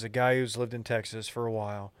test, and as a guy who's lived in Texas for a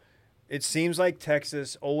while, it seems like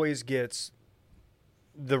Texas always gets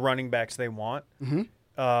the running backs they want,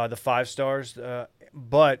 the 5 stars,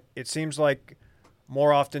 but it seems like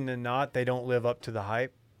more often than not they don't live up to the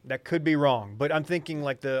hype. That could be wrong, but I'm thinking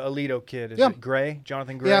like the Alito kid. Is Yeah. it Gray?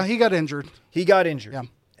 Jonathan Gray? Yeah, he got injured. He got injured. Yeah.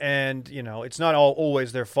 And, it's not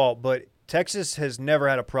always their fault, but Texas has never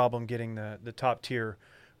had a problem getting the top-tier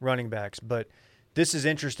running backs. But this is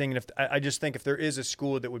interesting, and I just think if there is a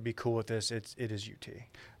school that would be cool with this, it is UT.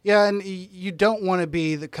 Yeah, and you don't want to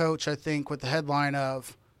be the coach, I think, with the headline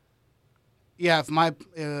of, if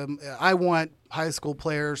I want high school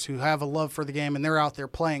players who have a love for the game and they're out there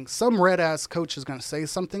playing. Some red-ass coach is going to say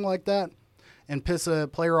something like that and piss a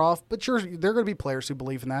player off, but there are going to be players who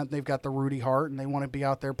believe in that. They've got the Rudy heart, and they want to be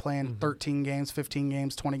out there playing 13 games, 15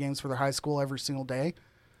 games, 20 games for their high school every single day.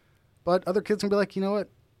 But other kids can be like, you know what?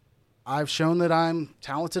 I've shown that I'm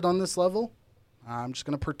talented on this level. I'm just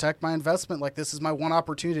going to protect my investment. Like, this is my one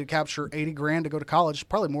opportunity to capture $80,000 to go to college,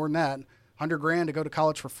 probably more than that, $100,000 to go to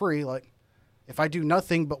college for free. Like, if I do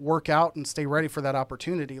nothing but work out and stay ready for that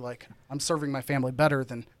opportunity, like, I'm serving my family better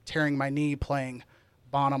than tearing my knee playing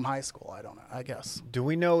Bonham High School. I don't know, I guess. Do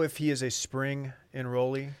we know if he is a spring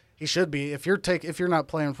enrollee? He should be. If you're not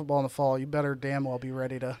playing football in the fall, you better damn well be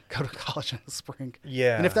ready to go to college in the spring.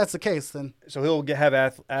 Yeah. And if that's the case, then So he'll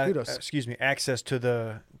have Kudos. access to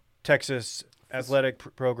the Texas athletic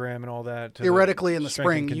program and all that. To theoretically in the strength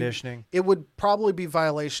spring, and conditioning. it would probably be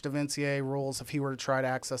violation of NCAA rules if he were to try to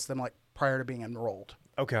access them like prior to being enrolled.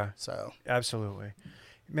 Okay. So Absolutely.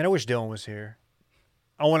 Man, I wish Dylan was here.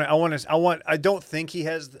 I don't think he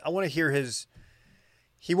has. I want to hear his.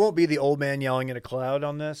 He won't be the old man yelling at a cloud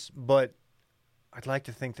on this, but I'd like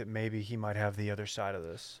to think that maybe he might have the other side of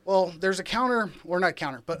this. Well, there's a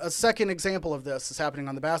a second example of this is happening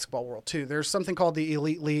on the basketball world too. There's something called the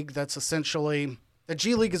Elite League that's essentially the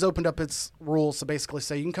G League has opened up its rules to basically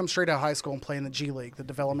say you can come straight out of high school and play in the G League, the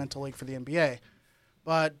developmental league for the NBA.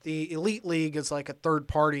 But the Elite League is like a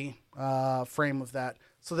third-party frame of that,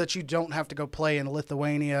 so that you don't have to go play in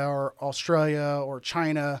Lithuania or Australia or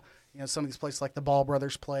China. Some of these places like the Ball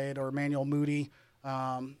brothers played or Emmanuel Moody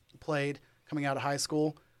played coming out of high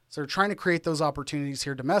school. So they're trying to create those opportunities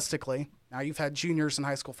here domestically. Now, you've had juniors in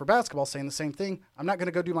high school for basketball saying the same thing. I'm not going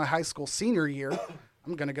to go do my high school senior year.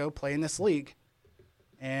 I'm going to go play in this league.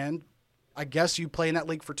 And I guess you play in that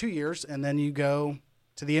league for 2 years, and then you go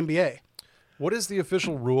to the NBA. What is the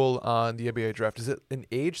official rule on the NBA draft? Is it an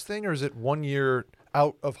age thing, or is it 1 year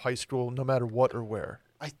out of high school no matter what or where?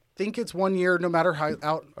 I think it's 1 year no matter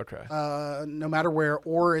Okay. no matter where,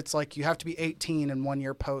 or it's like you have to be 18 in 1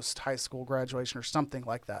 year post high school graduation or something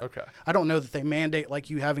like that. Okay. I don't know that they mandate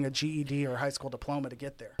like you having a GED or high school diploma to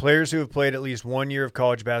get there. Players who have played at least 1 year of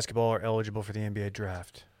college basketball are eligible for the NBA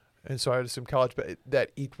draft. And so I'd assume college,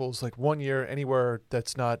 that equals like 1 year anywhere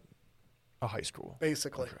that's not a high school.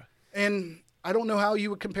 Basically. Okay. And I don't know how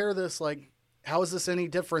you would compare this. Like, how is this any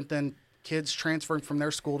different than kids transferring from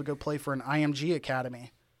their school to go play for an IMG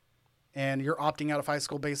academy? And you're opting out of high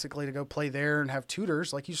school basically to go play there and have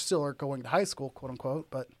tutors. Like, you still are going to high school, quote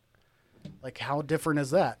unquote, but like, how different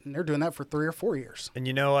is that? And they're doing that for 3 or 4 years. And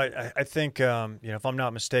I think if I'm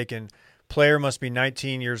not mistaken, player must be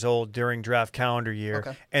 19 years old during draft calendar year,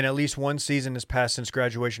 Okay. and at least one season has passed since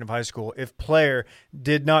graduation of high school. If player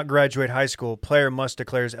did not graduate high school, player must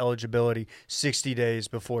declare his eligibility 60 days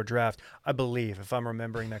before draft. I believe, if I'm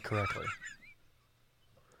remembering that correctly.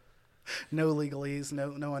 No legalese,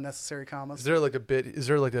 no unnecessary commas. Is there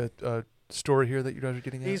like a story here that you guys are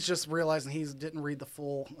getting at? He's just realizing he didn't read the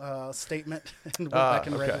full statement and went back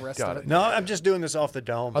and read okay, the rest got of it. it. No, I'm just doing this off the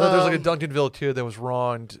dome. I thought there was like a Duncanville kid that was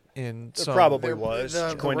wronged in There some. probably was.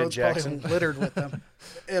 The Jaquindon road's Jackson. probably littered with them.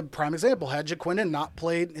 A prime example, had Jaquindon not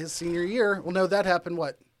played his senior year, well, no, that happened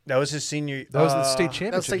what? That was his senior. That was the state That was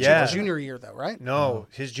championship. state Yeah. junior year, though, right? No,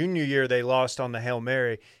 his junior year they lost on the Hail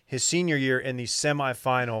Mary. His senior year in the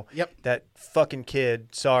semifinal, Yep. that fucking kid,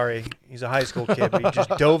 sorry, he's a high school kid, but he just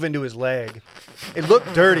dove into his leg. It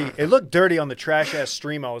looked dirty. It looked dirty on the trash-ass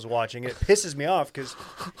stream I was watching. It pisses me off because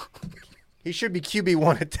he should be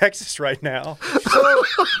QB1 at Texas right now.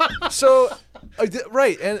 So,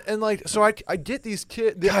 right, and like, so I get these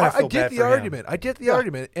kids. God, I I feel get bad the for him. argument. I get the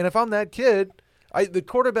argument. And if I'm that kid, the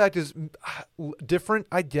quarterback is different,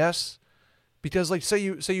 I guess, because like say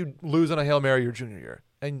you lose on a Hail Mary your junior year,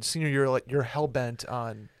 and senior year like you're hell bent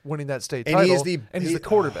on winning that state And title, he's the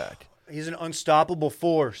quarterback. He's an unstoppable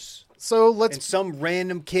force. So And some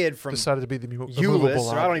random kid from Decided to be the Euless, immovable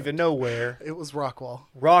or I don't object. even know where. it was Rockwall.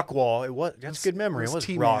 Rockwall. It was. That's good memory. It was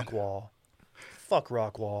T-Man. Rockwall. Fuck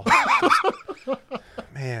Rockwall.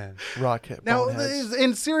 Man. Rocket. Now, boneheads.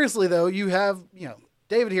 and seriously though, you have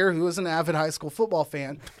David here, who is an avid high school football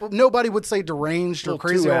fan, but nobody would say deranged or Little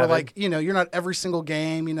crazy too or avid. like, you're not every single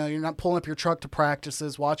game. You're not pulling up your truck to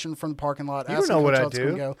practices, watching from the parking lot. You don't asking know what Coach I how it's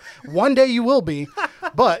gonna do. go. One day you will be,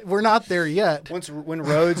 but we're not there yet. When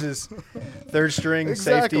Rhodes is third string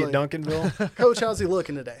safety at Exactly. Duncanville. Coach, how's he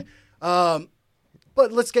looking today?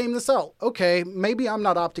 But let's game this out. Okay, maybe I'm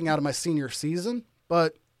not opting out of my senior season,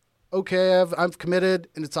 but okay, I've committed,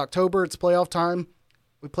 and it's October. It's playoff time.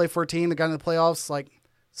 We play for a team that got into the playoffs like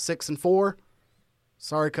 6-4.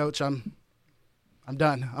 Sorry, Coach, I'm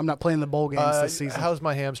done. I'm not playing the bowl games this season. How's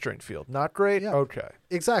my hamstring feel? Not great? Yeah. Okay.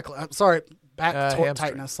 Exactly. I'm sorry. Back Hamstring.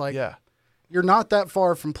 tightness. Like, yeah. you're not that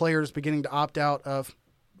far from players beginning to opt out of,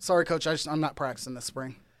 sorry, Coach, I'm not practicing this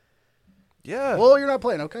spring. Yeah. Well, you're not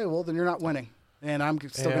playing. Okay, well, then you're not winning. And I'm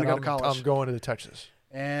still going to go to college. I'm going to the Texas.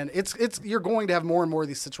 And it's you're going to have more and more of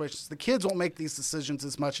these situations. The kids won't make these decisions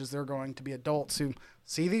as much as they're going to be adults who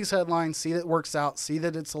see these headlines, see that it works out, see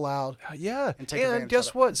that it's allowed. Yeah. And take advantage And guess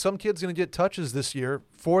of it. what? Some kid's going to get touches this year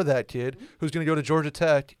for that kid who's going to go to Georgia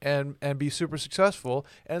Tech and be super successful,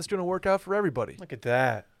 and it's going to work out for everybody. Look at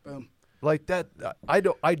that. Boom. Like that, I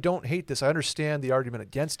don't hate this. I understand the argument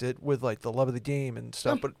against it with like the love of the game and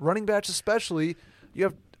stuff. But running backs, especially, you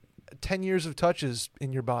have 10 years of touches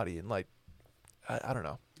in your body, and like, I don't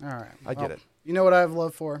know. All right. I get it. You know what I have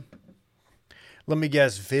love for? Let me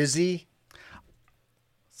guess, Vizzy.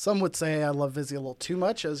 Some would say I love Vizzy a little too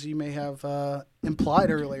much, as you may have implied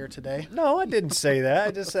earlier today. No, I didn't say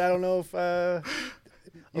that. I don't know if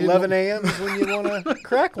 11 a.m. is when you want to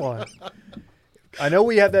crack one. I know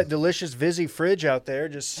we have that delicious Vizzy fridge out there,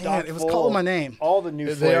 just stocked Man, it was full calling of my name. all the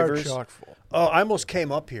new They are flavors. chock full. Oh, I almost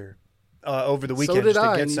came up here over the weekend did just to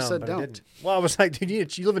I, get and you some, said but I don't. didn't. Well, I was like,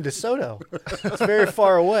 dude, you live in DeSoto. It's very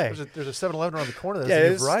far away. There's a 7-Eleven around the corner. That's Yeah, a new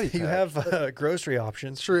it's- variety you pack. have grocery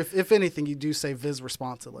options. Sure, if anything, you do say Viz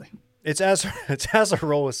responsibly. It's as a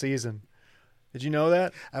roll a season. Did you know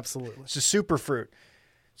that? Absolutely. It's a super fruit.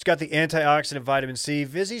 It's got the antioxidant vitamin C.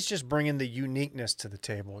 Vizzy's just bringing the uniqueness to the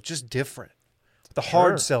table. It's just different. The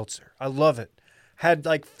hard seltzer. I love it. Had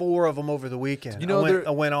like 4 of them over the weekend. You know, I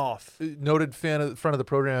went off. Noted fan of front of the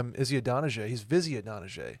program, Izzy Adonijay. He's Vizzy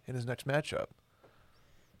Adonijay in his next matchup.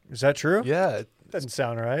 Is that true? Yeah, Doesn't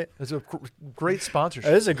sound right. it's a great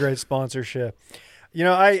sponsorship. It is a great sponsorship. You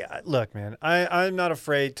know, I look, man. I'm not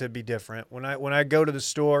afraid to be different. When I go to the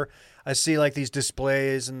store, I see like these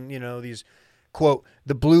displays and these quote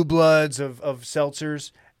the blue bloods of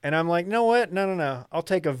seltzers, and I'm like, you know what? No. I'll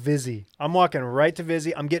take a Vizzy. I'm walking right to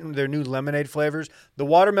Vizzy. I'm getting their new lemonade flavors. The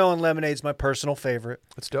watermelon lemonade's my personal favorite.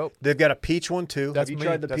 It's dope. They've got a peach one too. That's Have you me.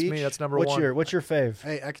 tried the That's peach? me. That's number what's one. What's your fave?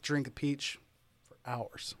 Hey, I could drink a peach for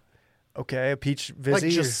hours. Okay, a peach Vizzy. Like or-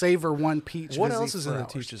 just savor one peach. What Vizzy else is for in the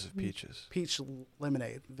hours. teachers of peaches? Peach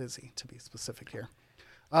lemonade Vizzy, to be specific here.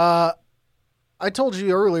 I told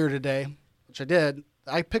you earlier today, which I did.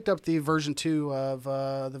 I picked up the version 2 of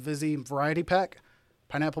the Vizzy variety pack: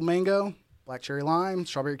 pineapple mango, black cherry lime,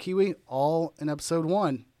 strawberry kiwi, all in episode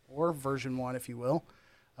 1 or version 1, if you will.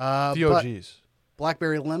 The but OGs.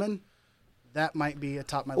 blackberry lemon, that might be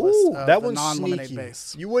atop my Ooh, list of that the one's non-lemonade sneaky.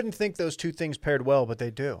 base. You wouldn't think those two things paired well, but they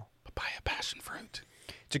do. Papaya passion fruit.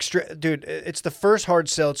 It's dude, it's the first hard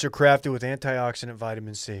seltzer crafted with antioxidant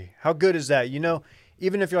vitamin C. How good is that?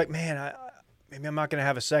 Even if you're like, man, maybe I'm not going to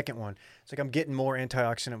have a second one. It's like I'm getting more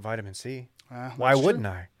antioxidant vitamin C. Why That's wouldn't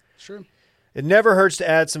true. I? Sure. It never hurts to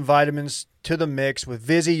add some vitamins to the mix. With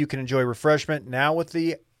Vizzy, you can enjoy refreshment now with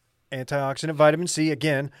the antioxidant vitamin C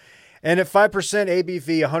again. And at 5%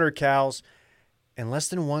 ABV, 100 calories, and less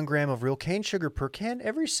than 1 gram of real cane sugar per can,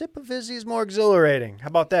 every sip of Vizzy is more exhilarating. How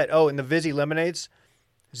about that? Oh, and the Vizzy lemonades,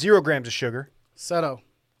 0 grams of sugar. Seto,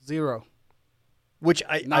 0. Which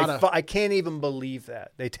Nada. I can't even believe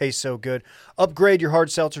that. They taste so good. Upgrade your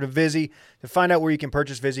hard seltzer to Vizzy. To find out where you can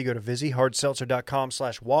purchase Vizzy, go to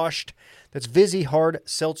VizzyHardSeltzer.com/washed. That's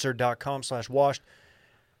VizzyHardSeltzer.com/washed.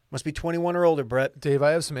 Must be 21 or older, Brett. Dave,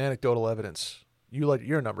 I have some anecdotal evidence.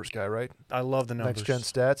 You're a numbers guy, right? I love the numbers. Next gen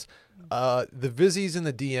stats. The Vizzies and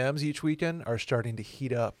the DMs each weekend are starting to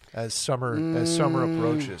heat up as summer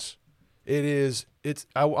approaches. I'm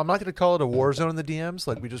not going to call it a war zone in the DMs,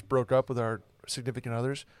 like we just broke up with our significant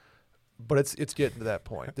others, but it's getting to that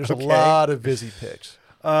point. There's Okay. a lot of Vizzy picks.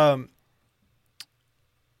 Um,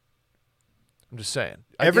 I'm just saying.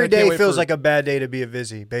 every I can't day wait feels for- like a bad day to be a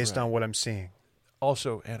Vizzy based Right. on what I'm seeing.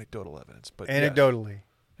 also anecdotal evidence, but yes. Anecdotally.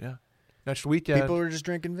 Yeah. Next weekend. People are just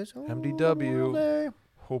drinking Vizzy. MDW. all day.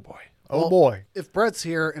 Oh boy. Oh, Well, boy. If Brett's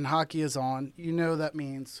here and hockey is on, that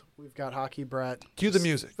means we've got Hockey Brett. Cue the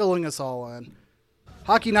music. Filling us all in.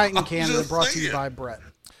 Hockey Night in Canada brought to you by Brett.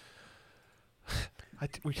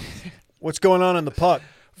 What's going on in the puck?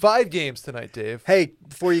 5 games tonight, Dave. Hey,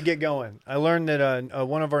 before you get going, I learned that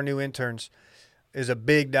one of our new interns is a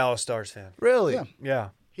big Dallas Stars fan. Really? Yeah. Yeah.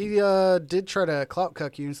 He did try to clout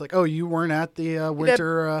cuck you. He's like, "Oh, you weren't at the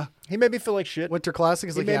winter He made me feel like shit. winter classic."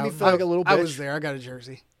 He's He like, made "Yeah, me feel like a little I bitch. was there. I got a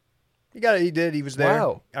jersey." He did. He was there.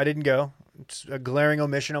 Wow. I didn't go. It's a glaring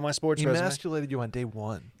omission on my sports He resume. emasculated you on day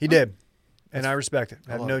 1. He did. And I respect it.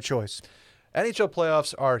 I have love no it. choice. NHL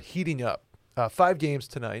playoffs are heating up. 5 games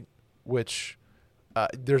tonight, which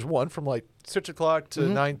there's one from like 6 o'clock to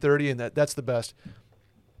 9:30, and that's the best.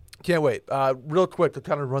 Can't wait. Real quick, to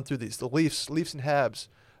kind of run through these. The Leafs and Habs,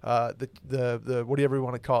 the whatever you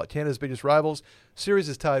want to call it, Canada's biggest rivals. Series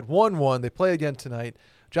is tied 1-1. They play again tonight.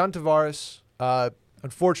 John Tavares,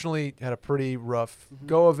 unfortunately, had a pretty rough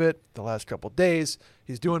go of it the last couple of days.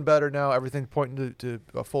 He's doing better now. Everything's pointing to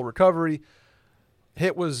a full recovery.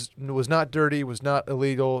 Hit was not dirty, was not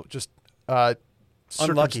illegal, just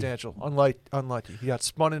circumstantial. Unlucky. He got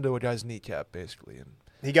spun into a guy's kneecap, basically. And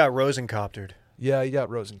He got Rosencoptered. yeah, he got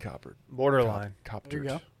Rosencoptered. Borderline. There you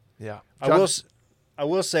go. Yeah. I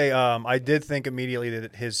will say I did think immediately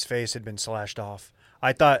that his face had been slashed off.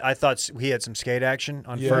 I thought he had some skate action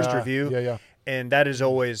on first review. Yeah. And that has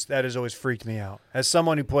always freaked me out. As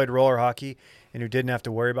someone who played roller hockey and who didn't have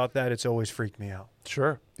to worry about that, it's always freaked me out.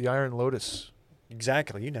 Sure. The Iron Lotus.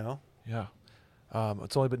 Exactly, you know. Yeah.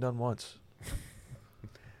 It's only been done once.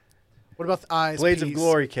 What about the eyes? Blades of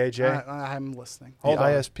Glory, KJ. I'm listening. The Hold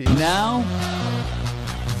on. ISP. Now,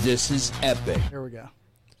 this is epic. Here we go.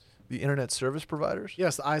 The internet service providers.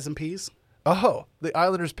 Yes, the eyes and peas. Oh, the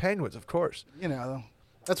Islanders Penguins, of course. You know,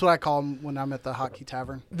 that's what I call them when I'm at the hockey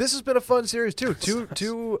tavern. This has been a fun series too.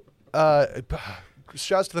 Two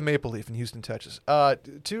shouts to the Maple Leaf in Houston, Texas. A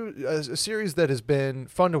series that has been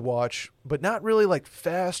fun to watch, but not really like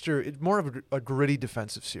fast or more of a gritty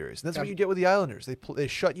defensive series. And that's what you get with the Islanders. They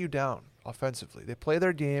shut you down offensively. They play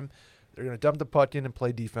their game. They're going to dump the puck in and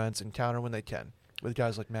play defense and counter when they can with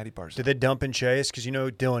guys like Matty Barzal. Did they dump and chase? Because you know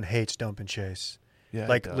Dylan hates dump and chase. Yeah,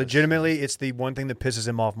 like he does. legitimately, it's the one thing that pisses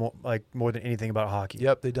him off more than anything about hockey.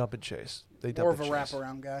 Yep, they dump and chase. More of a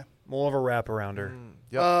wraparound guy. More of a wraparounder.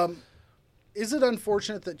 Yep. Is it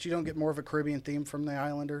unfortunate that you don't get more of a Caribbean theme from the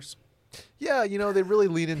Islanders? Yeah, you know, they really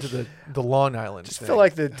lean into the Long Island Just thing. feel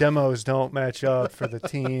like the demos don't match up for the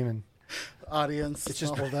team, and Audience, it's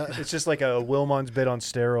just all that. it's just like a Wilmons bit on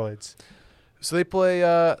steroids. So they play,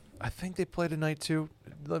 I think they play tonight too.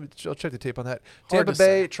 I'll check the tape on that. Hard Tampa to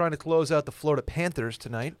Bay say. trying to close out the Florida Panthers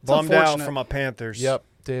tonight. Bummed out unfortunate. from my Panthers. Yep,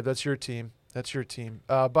 Dave, that's your team.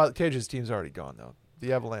 But Cage's team's already gone, though.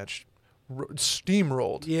 The Avalanche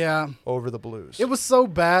steamrolled Yeah. over the Blues. It was so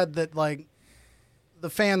bad that, like, the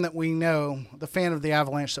fan that we know, the fan of the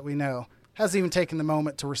Avalanche that we know, hasn't even taken the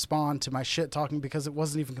moment to respond to my shit talking because it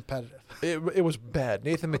wasn't even competitive. It was bad.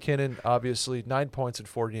 Nathan McKinnon, obviously, 9 points in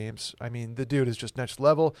 4 games. I mean, the dude is just next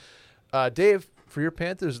level. Dave, for your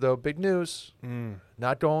Panthers, though, big news.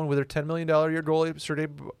 Not going with their $10 million a year goalie, Sergei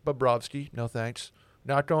Bobrovsky. No thanks.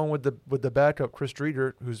 Not going with the backup, Chris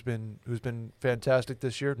Driedger, who's been fantastic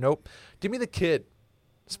this year. Nope. Give me the kid,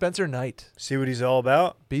 Spencer Knight. See what he's all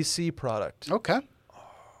about. BC product. Okay.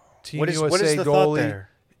 Team What is USA the goalie. thought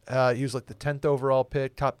there? He was like the 10th overall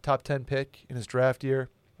pick, top 10 pick in his draft year.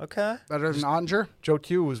 Okay. Better than Ottinger? Joe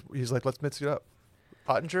Q he's like, let's mix it up.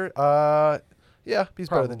 Ottinger, yeah, he's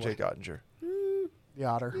better than Probably. Jake Ottinger. The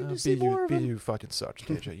Otter. BU fucking sucks,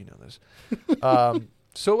 KJ. You know this.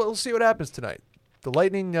 So we'll see what happens tonight. The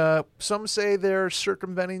Lightning, some say they're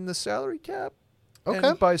circumventing the salary cap. Okay.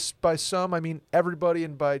 And by some, I mean everybody,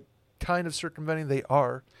 and by kind of circumventing, they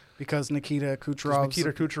are. Because Nikita Kucherov.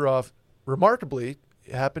 Nikita Kucherov, remarkably,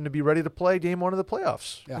 happened to be ready to play Game 1 of the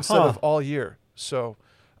playoffs Yeah. instead of all year. So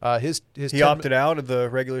his He opted out of the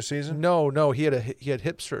regular season. No, he had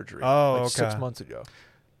hip surgery. Oh, like okay. 6 months ago,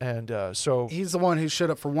 and so He's the one who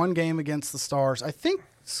showed up for one game against the Stars. I think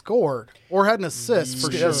scored or had an assist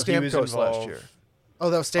for Yeah, sure. he was Stamkos last involved. year. Oh,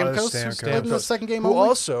 that was Stamkos? Oh, Who Stamkos. played in the second game Who only?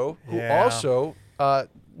 also,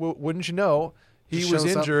 wouldn't you know, he Just was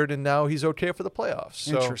shows up. injured and now he's okay for the playoffs.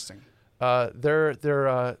 So, Interesting. They're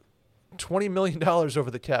 $20 million over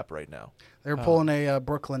the cap right now. They're pulling a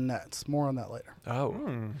Brooklyn Nets. More on that later. Oh,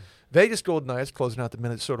 Vegas Golden Knights closing out the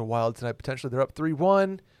Minnesota Wild tonight. Potentially, they're up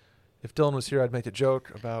 3-1. If Dylan was here, I'd make a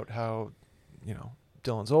joke about how,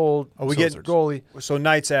 Dylan's old. Oh, we so get is their goalie. So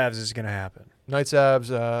Knights Avs is going to happen. Knights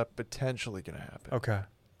Avs potentially going to happen. Okay.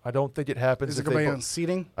 I don't think it happens. Is it if going to they be bo- on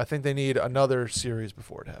seating? I think they need another series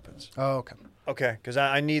before it happens. Oh, okay. Okay, because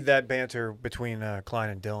I need that banter between Klein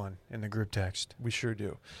and Dylan in the group text. We sure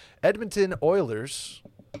do. Edmonton Oilers,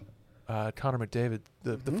 Connor McDavid,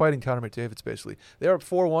 the fighting Connor McDavid's basically. They were up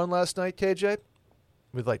 4-1 last night, KJ,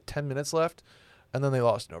 with like 10 minutes left. and then they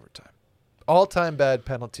lost in overtime. All-time bad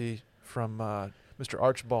penalty from Mr.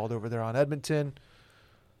 Archibald over there on Edmonton.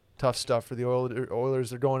 Tough stuff for the Oilers.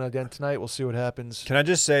 They're going again tonight. We'll see what happens. Can I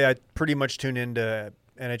just say I pretty much tune into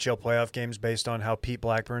NHL playoff games based on how Pete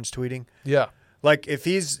Blackburn's tweeting. Yeah. Like, if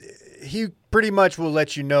he pretty much will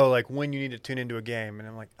let you know, like, when you need to tune into a game. And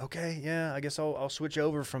I'm like, okay, yeah, I guess I'll switch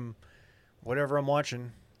over from whatever I'm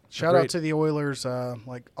watching. Shout out to the Oilers,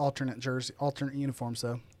 like alternate uniforms,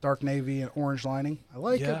 though. Dark navy and orange lining. I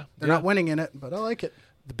like it. They're not winning in it, but I like it.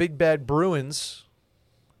 The Big Bad Bruins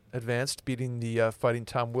advanced, beating the Fighting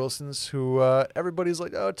Tom Wilsons, who everybody's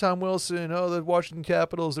like, oh, Tom Wilson, oh, the Washington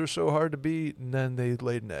Capitals, they're so hard to beat. And then they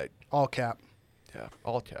laid an egg. All cap. Yeah,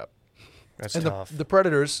 all cap. That's and tough. The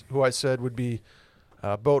Predators, who I said would be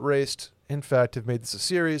boat raced, in fact, have made this a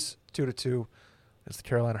series, 2-2. It's the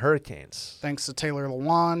Carolina Hurricanes. Thanks to Taylor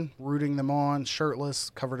Lewan, rooting them on,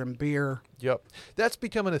 shirtless, covered in beer. Yep. That's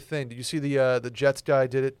becoming a thing. Did you see the Jets guy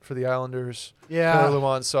did it for the Islanders? Yeah. Taylor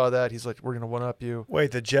Lewan saw that. He's like, we're going to one-up you.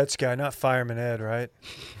 Wait, the Jets guy, not Fireman Ed, right?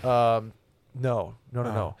 No.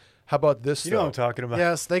 How about this, You know what I'm talking about.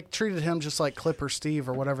 Yes, they treated him just like Clipper Steve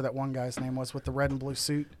or whatever that one guy's name was with the red and blue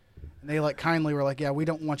suit. And they like kindly were like, yeah, we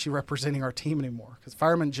don't want you representing our team anymore. Because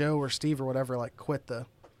Fireman Joe or Steve or whatever like quit the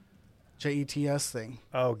JETS thing.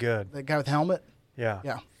 Oh, good. The guy with the helmet? Yeah.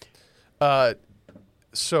 Yeah.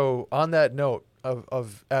 So on that note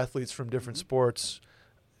of athletes from different sports,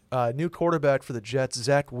 new quarterback for the Jets,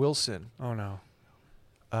 Zach Wilson. Oh, no.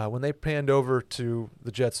 When they panned over to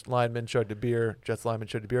the Jets lineman chugged a beer,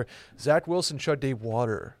 Zach Wilson chugged a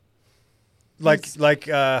water. Like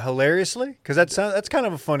hilariously? Because that's kind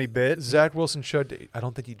of a funny bit. Zach Wilson chugged I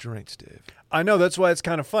don't think he drinks, Dave. I know, that's why it's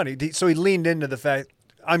kind of funny. So he leaned into the fact,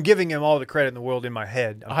 I'm giving him all the credit in the world in my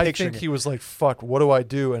head. I think he was like, fuck, what do I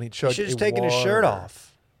do? And he chugged should have just taken his shirt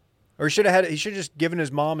off. Or he should have just given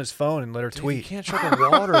his mom his phone and let her tweet. You can't chug a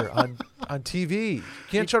water on TV. You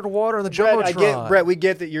can't chug a water on the Jumbotron. Brett, we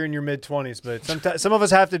get that you're in your mid-20s, but sometimes some of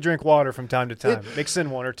us have to drink water from time to time. Mix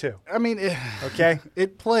in one or two. I mean, Okay?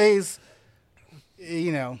 It plays,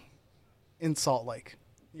 in Salt Lake.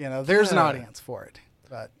 There's an audience for it.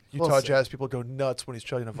 But Utah Jazz people go nuts when he's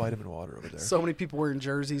chugging a vitamin water over there. So many people wearing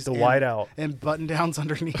jerseys. The whiteout. And button-downs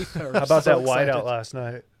underneath. How about that whiteout last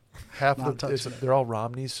night? Half of them, they're all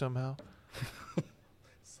Romneys somehow.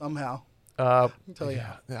 Somehow. I'll tell you.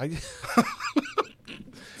 This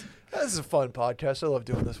is a fun podcast. I love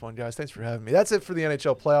doing this one, guys. Thanks for having me. That's it for the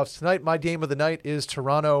NHL playoffs. Tonight, my game of the night is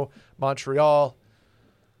Toronto-Montreal.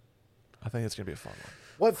 I think it's going to be a fun one.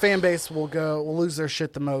 What fan base will lose their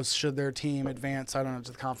shit the most should their team advance, I don't know,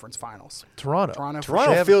 to the conference finals? Toronto.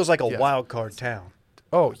 Toronto feels like a wild card town.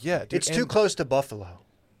 Oh, yeah. Dude. It's too close to Buffalo.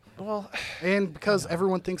 Well, and because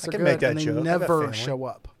everyone thinks they're can make good and that they joke. never show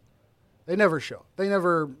up. They never show up.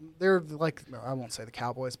 They're like, I won't say the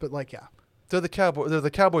Cowboys, but like, yeah. They're the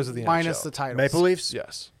Cowboys of the Minus NHL. the titles. Maple Leafs?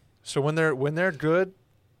 Yes. So when they're good,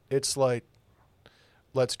 it's like,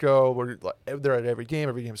 let's go. They're at every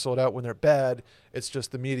game sold out. When they're bad, it's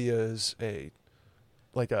just the media is a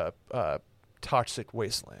toxic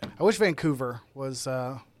wasteland. I wish Vancouver was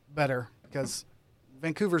better because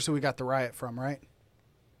Vancouver's who we got the riot from, right?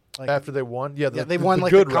 Like, after they won, they won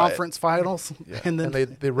like the conference finals, and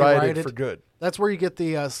then they rioted for good. That's where you get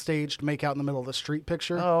the staged make out in the middle of the street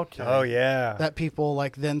picture. Oh, okay. Oh, yeah. That people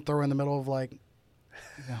like then throw in the middle of like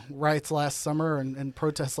riots last summer and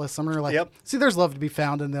protests last summer. Like, see, there's love to be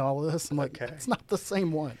found in all of this. I'm like, it's not the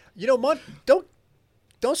same one. Don't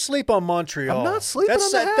sleep on Montreal. I'm not sleeping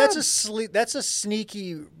on the That's a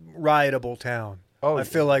sneaky riotable town. Oh, I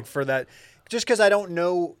feel like for that. Just because I don't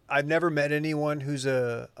know, I've never met anyone who's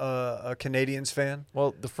a Canadiens fan.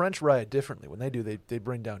 Well, the French riot differently. When they do, they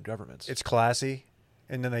bring down governments. It's classy,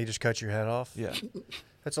 and then they just cut your head off. Yeah.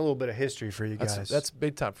 That's a little bit of history for you guys. That's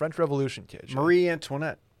big time. French Revolution, kid. Marie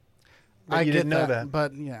Antoinette. I didn't know that.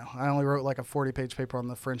 But I only wrote like a 40-page paper on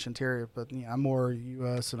the French interior. But I'm more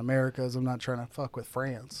U.S. and Americas. I'm not trying to fuck with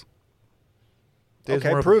France. Dave's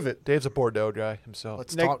prove it. Dave's a Bordeaux guy himself.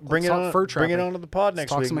 Bring it onto the pod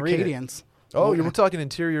next week. Talk some Acadians. Oh, you were talking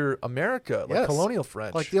interior America, like colonial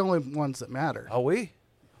French. Like the only ones that matter. Oh, we?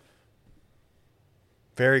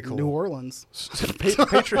 Very cool. New Orleans.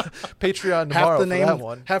 Patreon tomorrow for that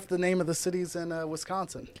one. Half the name of the cities in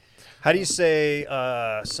Wisconsin. How do you say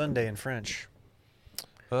Sunday in French?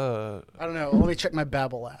 I don't know. Let me check my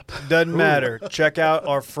Babbel app. Doesn't matter. Check out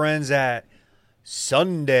our friends at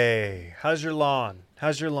Sunday. How's your lawn?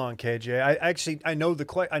 KJ? I know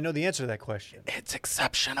the answer to that question. It's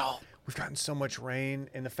exceptional. We've gotten so much rain,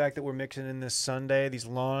 and the fact that we're mixing in this Sunday, these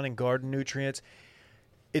lawn and garden nutrients,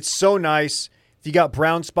 it's so nice. If you got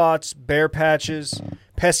brown spots, bare patches,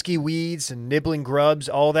 pesky weeds and nibbling grubs,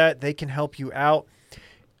 all that, they can help you out.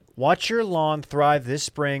 Watch your lawn thrive this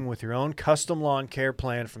spring with your own custom lawn care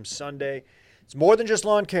plan from Sunday. It's more than just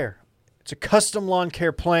lawn care. It's a custom lawn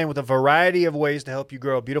care plan with a variety of ways to help you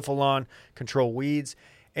grow a beautiful lawn, control weeds,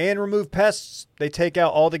 and remove pests. They take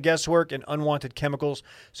out all the guesswork and unwanted chemicals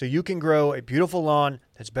so you can grow a beautiful lawn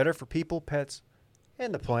that's better for people, pets,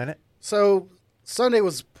 and the planet. So Sunday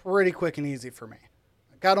was pretty quick and easy for me.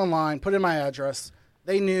 I got online, put in my address.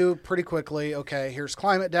 They knew pretty quickly, okay, here's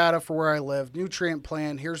climate data for where I live, nutrient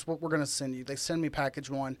plan, here's what we're going to send you. They send me package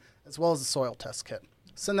 1 as well as the soil test kit.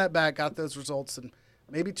 Send that back, got those results in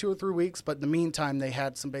maybe 2 or 3 weeks, but in the meantime, they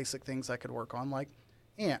had some basic things I could work on, like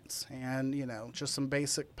ants and, just some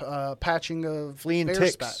basic patching of flea and bare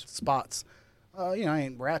ticks spots. I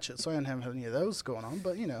ain't ratchet, so I didn't have any of those going on,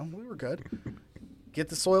 but, we were good. Get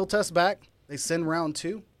the soil test back. They send round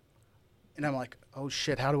 2, and I'm like, oh,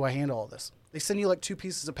 shit, how do I handle all this? They send you like 2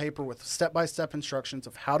 pieces of paper with step-by-step instructions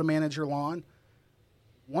of how to manage your lawn.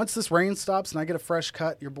 Once this rain stops and I get a fresh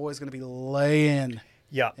cut, your boy's going to be laying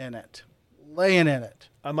in it. Laying in it.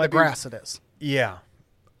 The grass it is. Yeah.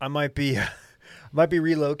 I might be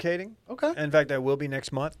relocating. Okay. In fact, I will be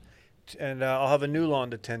next month. And I'll have a new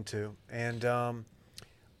lawn to tend to. And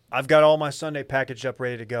I've got all my Sunday packaged up,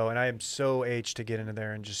 ready to go. And I am so aged to get into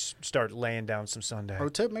there and just start laying down some Sunday. Pro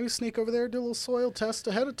tip, maybe sneak over there, do a little soil test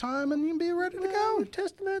ahead of time, and you can be ready to go.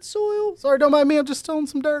 Testing that soil. Sorry, don't mind me. I'm just stealing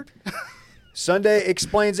some dirt. Sunday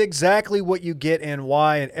explains exactly what you get and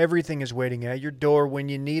why, and everything is waiting at your door when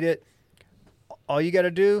you need it. All you got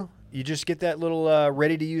to do, you just get that little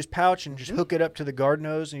ready-to-use pouch and just hook it up to the garden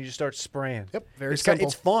hose, and you just start spraying. Yep, very simple.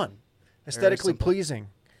 It's fun, aesthetically pleasing.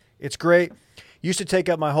 It's great. Used to take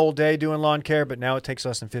up my whole day doing lawn care, but now it takes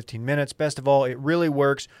less than 15 minutes. Best of all, it really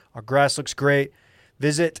works. Our grass looks great.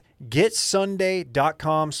 Visit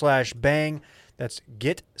getsunday.com/bang. That's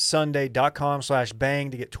getsunday.com/bang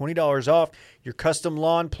to get $20 off your custom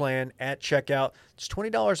lawn plan at checkout. It's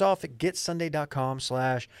 $20 off at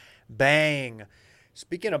getsunday.com/bang.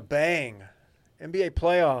 Speaking of bang, NBA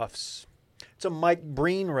Playoffs. It's a Mike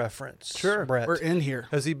Breen reference. Sure. Brett. We're in here.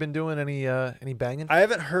 Has he been doing any banging? I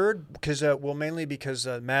haven't heard because, mainly because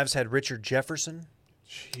Mavs had Richard Jefferson.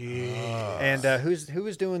 And who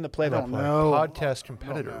was doing the play-by-play? Podcast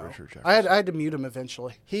competitor Richard Jefferson. I had to mute him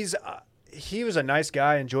eventually. He was a nice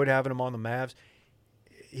guy. Enjoyed having him on the Mavs.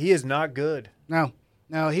 He is not good. No,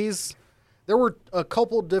 there were a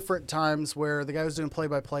couple different times where the guy who was doing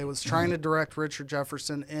play-by-play was trying to direct Richard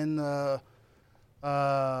Jefferson in the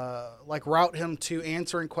route him to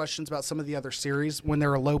answering questions about some of the other series when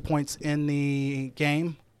there are low points in the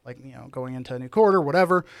game, going into a new quarter,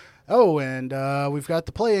 whatever. Oh, and we've got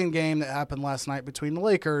the play-in game that happened last night between the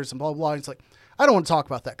Lakers and blah, blah, blah. It's like, I don't want to talk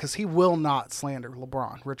about that because he will not slander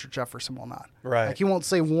LeBron. Richard Jefferson will not. Right. He won't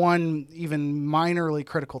say one even minorly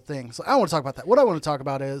critical thing. So I don't want to talk about that. What I want to talk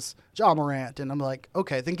about is Ja Morant. And I'm like,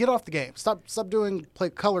 okay, then get off the game. Stop doing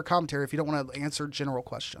color commentary if you don't want to answer general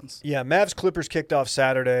questions. Yeah, Mavs Clippers kicked off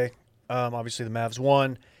Saturday. Obviously, the Mavs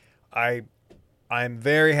won. I'm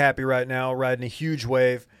very happy right now, riding a huge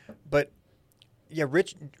wave. But yeah,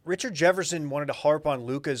 Richard Jefferson wanted to harp on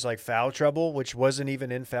Luka's foul trouble, which wasn't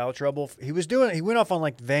even in foul trouble. He went off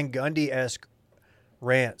on Van Gundy-esque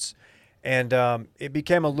rants, and it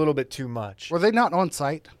became a little bit too much. Were they not on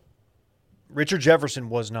site? Richard Jefferson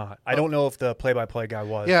was not. I don't know if the play-by-play guy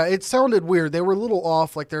was. Yeah, it sounded weird. They were a little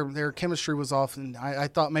off, their chemistry was off, and I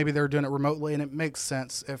thought maybe they were doing it remotely, and it makes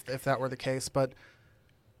sense if that were the case, but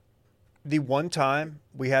the one time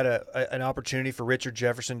we had an opportunity for Richard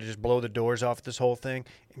Jefferson to just blow the doors off this whole thing,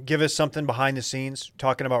 and give us something behind the scenes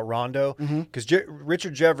talking about Rondo, because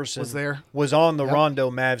Richard Jefferson was on the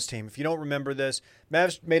Rondo Mavs team. If you don't remember this,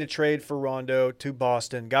 Mavs made a trade for Rondo to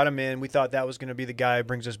Boston, got him in. We thought that was going to be the guy who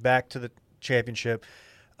brings us back to the championship.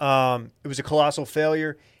 It was a colossal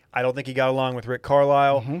failure. I don't think he got along with Rick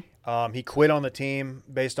Carlisle. He quit on the team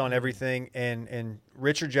based on everything, and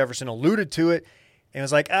Richard Jefferson alluded to it. And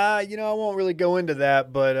was like, I won't really go into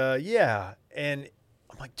that, but yeah. And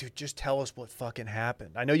I'm like, dude, just tell us what fucking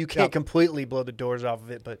happened. I know you can't completely blow the doors off of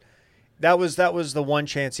it, but that was the one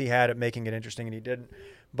chance he had at making it interesting, and he didn't.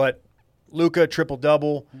 But Luka,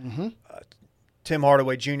 triple-double. Tim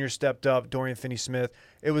Hardaway Jr. stepped up. Dorian Finney-Smith.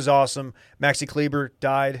 It was awesome. Maxi Kleber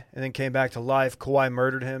died and then came back to life. Kawhi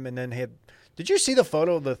murdered him, and then did you see the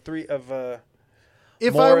photo of the three of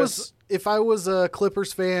Morris? If I was a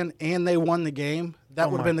Clippers fan and they won the game,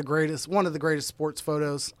 that would have been one of the greatest sports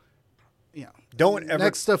photos. Don't ever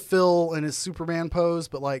next to Phil in his Superman pose,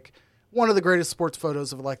 but one of the greatest sports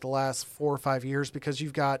photos of the last 4 or 5 years, because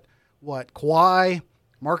you've got Kawhi,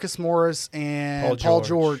 Marcus Morris and Paul Paul George.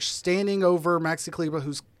 George standing over Maxi Kleber,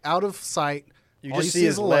 who's out of sight. You All just see see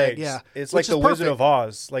is his a leg. legs. Yeah, It's which like the is Wizard perfect. of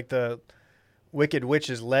Oz, like the Wicked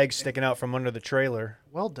Witch's legs sticking out from under the trailer.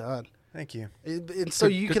 Well done. Thank you. And so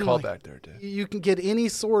you good can call like, back there, Dave. you can get any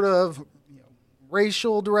sort of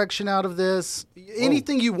racial direction out of this.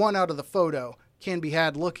 Anything you want out of the photo can be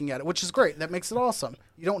had looking at it, which is great. That makes it awesome.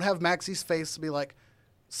 You don't have Maxi's face to be like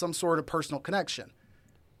some sort of personal connection.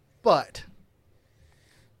 But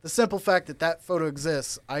the simple fact that that photo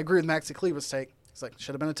exists, I agree with Maxi Kleber's take. It's like,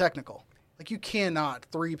 should have been a technical. Like, you cannot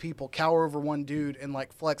 3 people cower over one dude and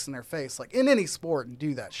like flex in their face, like in any sport, and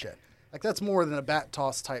do that shit. Like, that's more than a bat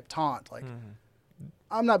toss type taunt. Like,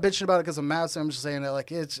 I'm not bitching about it because I'm mad. I'm just saying that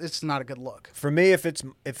like it's not a good look. For me, if it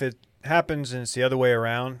happens and it's the other way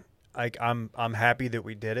around, like I'm happy that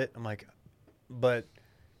we did it. I'm like, but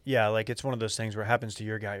yeah, like it's one of those things where it happens to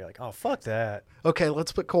your guy. You're like, oh fuck that. Okay,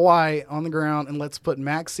 let's put Kawhi on the ground and let's put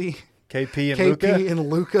Maxi, KP and KP, Luka. and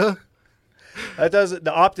Luka, That doesn't.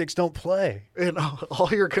 The optics don't play, and all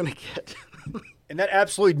you're gonna get and that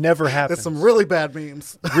absolutely never happens. is some really bad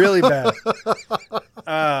memes. really bad.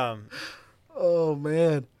 Oh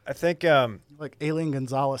man, I think. like Alien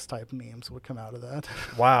Gonzalez type memes would come out of that.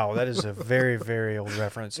 Wow, that is a very very old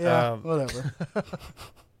reference. Yeah, whatever.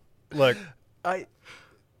 Look,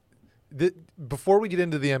 Before we get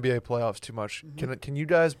into the NBA playoffs too much, Mm-hmm. can you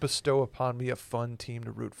guys bestow upon me a fun team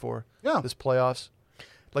to root for? Yeah. This playoffs,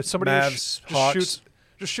 like somebody Mavs, Hawks.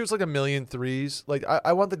 just shoots like a million threes. Like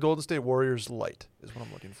I want the Golden State Warriors light is what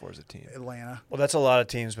I'm looking for as a team. Atlanta. well, that's a lot of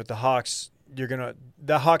teams, but the Hawks.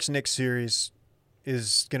 The Hawks Knicks series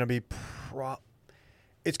is gonna be.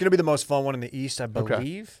 It's gonna be the most fun one in the East, I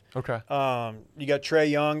believe. Okay. You got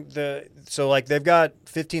Trae Young. So like they've got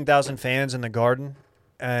 15,000 fans in the Garden,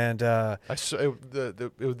 and I saw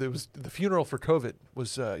it was the funeral for COVID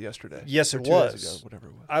was yesterday. Yes, Or it 2 days was. ago, whatever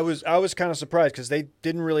it was. I was kind of surprised because they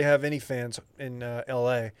didn't really have any fans in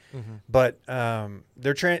L.A. But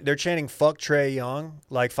they're chanting "fuck Trae Young"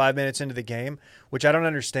 like 5 minutes into the game, which I don't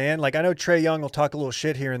understand. Like I know Trae Young will talk a little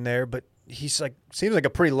shit here and there, but he's like seems like a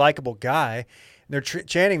pretty likable guy. And they're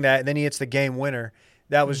chanting that, and then he hits the game winner.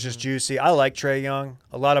 That was just juicy. I like Trae Young.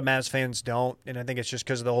 A lot of Mavs fans don't, and I think it's just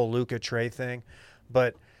because of the whole Luka Trae thing.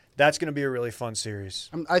 But that's going to be a really fun series.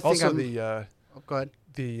 I think Also go ahead.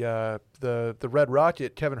 the Red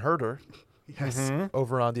Rocket Kevin Herter Yes.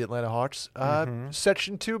 over on the Atlanta Hawks,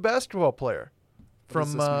 Section 2 basketball player What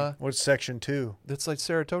does from this mean? What's Section 2? that's like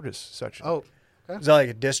Saratoga's section. Oh, Is that like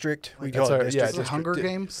a district? We That's call it our- yeah, district. is it Hunger District-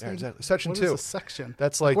 Games? Yeah, thing? exactly. Section What 2. is a section?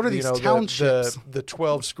 That's like what are these the townships? the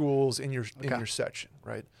 12 schools in your Okay. section,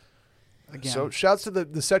 right? Again, So shouts to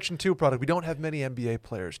the Section 2 product. We don't have many NBA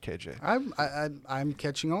players, KJ. I'm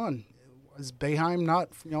catching on. Is Boeheim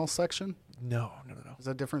not from y'all's section? No. Is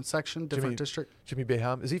that a different section, different district? Jimmy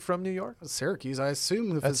Boeheim. Is he from New York? Syracuse, I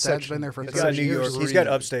assume, if That's his dad's section- been there for he's He's 30 got New years. York. He's got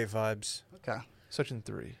upstate vibes. Okay. Section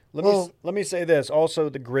 3. Let me say this. Also,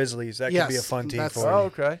 the Grizzlies. That could be a Yes, fun team that's- for you. Oh,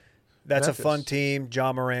 okay. That's Memphis. a fun team.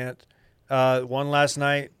 Ja Morant. Won last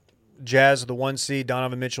night. Jazz, the 1 seed.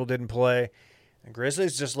 Donovan Mitchell didn't play. And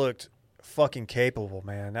Grizzlies just looked fucking capable,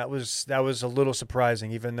 man. That was a little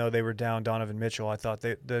surprising, even though they were down Donovan Mitchell. I thought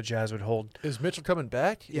the Jazz would hold. Is Mitchell coming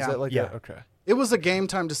back? Yeah. Is that like Yeah. okay. It was a game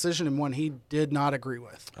time decision and one he did not agree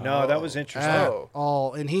with No, that was interesting. at Oh.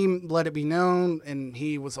 all. And he let it be known, and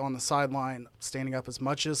he was on the sideline standing up as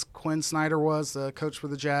much as Quinn Snyder was, the coach for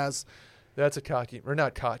the Jazz. That's a cocky, or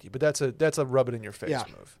not cocky, but that's a rub it in your face Yeah.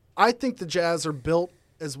 move. I think the Jazz are built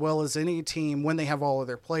as well as any team when they have all of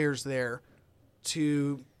their players there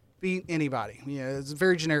to beat anybody. Yeah, it's a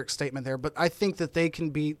very generic statement there, but I think that they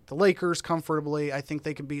can beat the Lakers comfortably. I think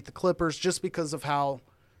they can beat the Clippers just because of how,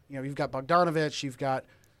 you've got Bogdanovich, you've got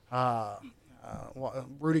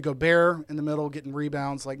Rudy Gobert in the middle getting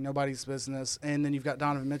rebounds like nobody's business, and then you've got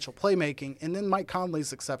Donovan Mitchell playmaking, and then Mike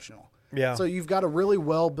Conley's exceptional. Yeah. So you've got a really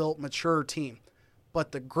well-built, mature team.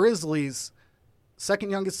 But the Grizzlies,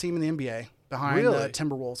 second youngest team in the NBA, behind Really? the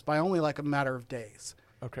Timberwolves by only like a matter of days.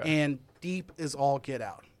 Okay. And deep is all get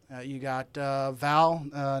out. You got Val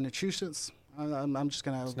Nichushkin. I'm just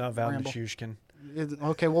gonna. It's not Val ramble. Nichushkin.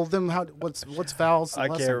 Okay, well then, what's Val's? I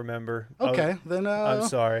last can't name? remember. Okay, then I'm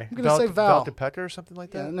sorry. I'm gonna say Val. Capecca or something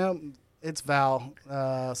like Yeah, that. no, it's Val. Something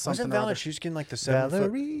Wasn't or Val other. Nichushkin like the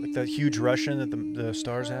 7-foot, like the huge Russian that the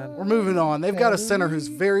Stars had? We're moving on. They've got a center who's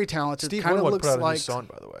very talented. Steve Kind of Winwood looks put out a new like song,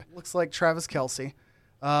 by the way. looks like Travis Kelce,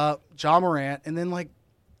 Ja Morant, and then like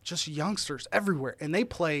just youngsters everywhere, and they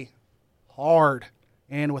play hard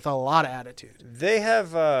and with a lot of attitude. They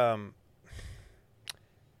have.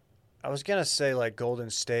 I was gonna say like Golden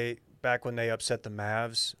State, back when they upset the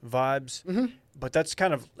Mavs vibes. Mm-hmm. But that's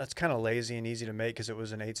kind of lazy and easy to make because it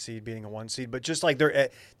was an 8 seed beating a 1 seed. But just like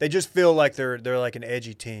they just feel like they're like an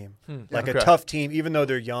edgy team, like a tough team. Even though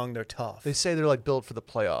they're young, they're tough. They say they're like built for the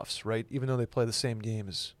playoffs, right? Even though they play the same game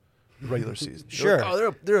as the regular season. Sure.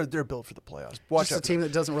 They're built for the playoffs. Watch Just a team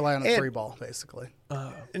that doesn't rely on a 3-ball, basically.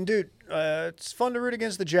 And dude, it's fun to root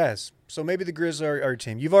against the Jazz. So maybe the Grizz are our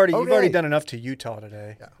team. You've already done enough to Utah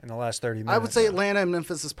today in the last 30 minutes. I would say Atlanta and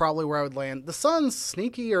Memphis is probably where I would land. The Suns,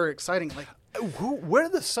 sneaky or exciting. Like, where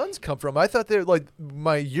did the Suns come from? I thought they're like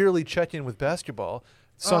my yearly check-in with basketball.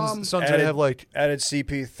 Suns gonna have like added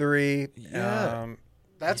CP3. Yeah.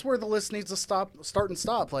 That's where the list needs to start and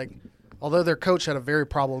stop. Like, although their coach had a very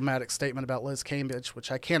problematic statement about Liz Cambridge,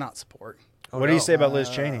 which I cannot support. What do you say about Liz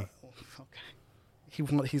Cheney?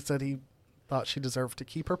 Okay, he said he thought she deserved to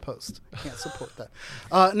keep her post. I can't support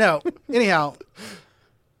that. No. Anyhow,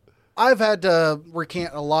 I've had to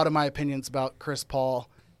recant a lot of my opinions about Chris Paul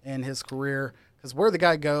and his career because where the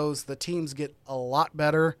guy goes, the teams get a lot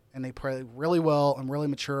better and they play really well and really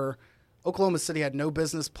mature. Oklahoma City had no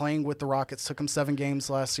business playing with the Rockets. Took him 7 games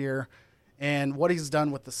last year. And what he's done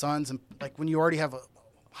with the Suns, and like when you already have a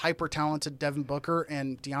hyper-talented Devin Booker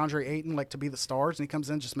and DeAndre Ayton like to be the stars, and he comes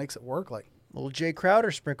in and just makes it work. Like little Jay Crowder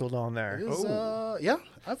sprinkled on there. Yeah,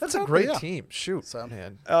 that's a great team. Shoot, so,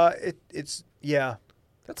 man. It's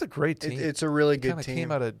that's a great team. It's a really good team.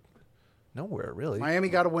 Came out of nowhere, really. Miami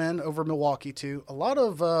got a win over Milwaukee too. A lot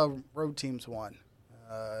of road teams won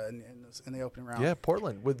in the opening round. Yeah,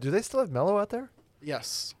 Portland. Do they still have Melo out there?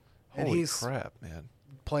 Yes. Holy and he's crap, man.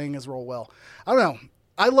 Playing his role well. I don't know.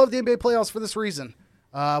 I love the NBA playoffs for this reason.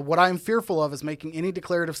 What I'm fearful of is making any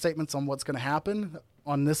declarative statements on what's going to happen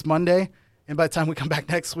on this Monday. And by the time we come back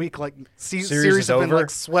next week, like series have been like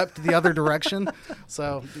swept the other direction.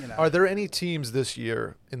 So, Are there any teams this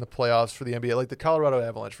year in the playoffs for the NBA, like the Colorado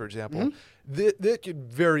Avalanche, for example, that could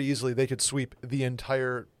very easily sweep the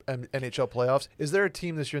entire NHL playoffs? Is there a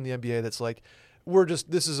team this year in the NBA that's like,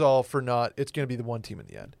 this is all for naught. It's going to be the one team in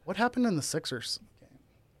the end. What happened in the Sixers game?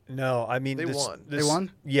 No, I mean they won. They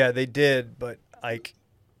won? Yeah, they did, but like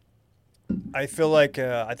I feel like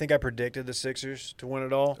I think I predicted the Sixers to win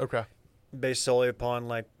it all. Okay. Based solely upon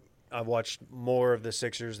like I've watched more of the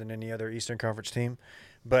Sixers than any other Eastern Conference team.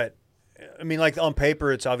 But I mean, like on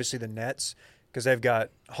paper it's obviously the Nets because they've got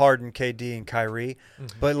Harden, KD, and Kyrie.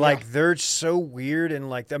 But like they're so weird and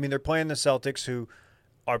like I mean they're playing the Celtics who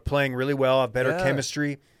are playing really well, have better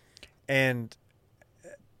chemistry, and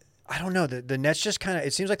I don't know, the Nets just kind of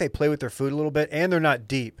it seems like they play with their food a little bit and they're not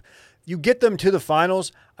deep. You get them to the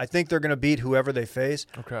finals, I think they're going to beat whoever they face.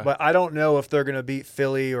 Okay. But I don't know if they're going to beat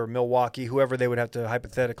Philly or Milwaukee, whoever they would have to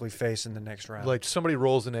hypothetically face in the next round. Like somebody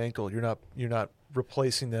rolls an ankle, you're not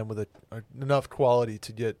replacing them with enough quality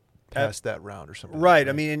to get past that round or something. Right.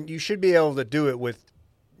 I mean, and you should be able to do it with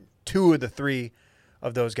 2 of the 3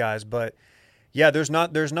 of those guys. But yeah, there's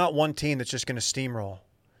not one team that's just going to steamroll.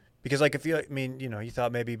 Because like you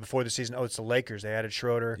thought maybe before the season, it's the Lakers. They added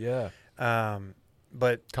Schroeder. Yeah.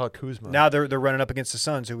 But Kyle Kuzma. Now they're running up against the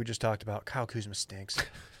Suns, who we just talked about. Kyle Kuzma stinks.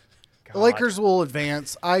 The Lakers will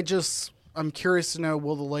advance. I'm curious to know,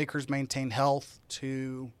 will the Lakers maintain health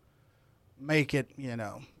to make it,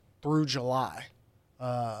 through July?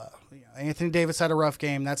 Anthony Davis had a rough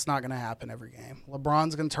game. That's not going to happen every game.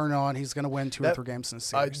 LeBron's going to turn on. He's going to win 2 or 3 games in a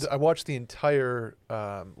series. I watched the entire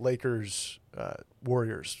Lakers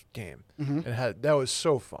Warriors game, and that was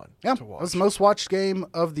so fun to watch. It was the most watched game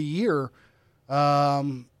of the year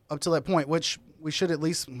up to that point, which we should at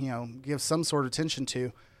least give some sort of attention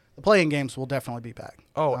to. The playing games will definitely be back.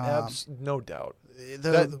 Oh, no doubt.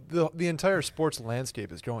 The entire sports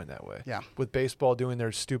landscape is going that way. Yeah. With baseball doing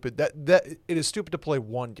their stupid that it is stupid to play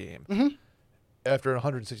one game after a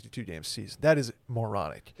 162 game season. That is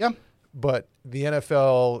moronic. Yeah. But the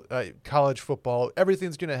NFL, college football,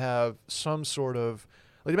 everything's going to have some sort of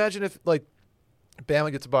like. Imagine if like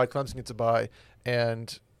Bama gets a bye, Clemson gets a bye,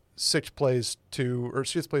 and 6 plays 2 or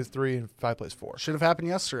 6 plays 3 and 5 plays 4. Should have happened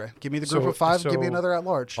yesterday. Give me the group of 5. Give me another at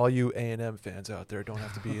large. All you A&M fans out there don't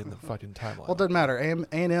have to be in the fucking timeline. Well, it doesn't matter.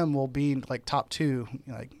 A&M will be like top 2,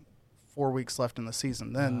 like 4 weeks left in the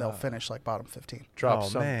season. Then they'll finish like bottom 15.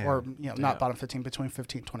 Man. Or not bottom 15, between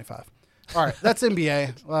 15 and 25. All right, that's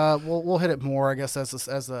NBA. We'll hit it more, I guess, as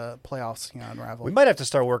the playoffs unravel. We might have to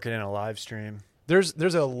start working in a live stream. There's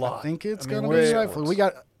a lot. I think it's going to be rifled. We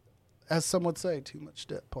got, as some would say, too much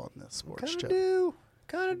dip on this sports chip.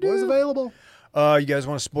 Kind of do. Boys available. You guys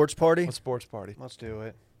want a sports party? A sports party. Let's do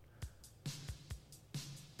it.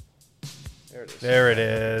 There it is. There it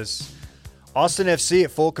is. Austin FC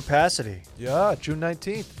at full capacity. Yeah, June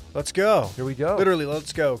 19th. Let's go. Here we go. Literally,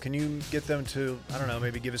 let's go. Can you get them to, I don't know,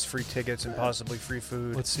 maybe give us free tickets and possibly free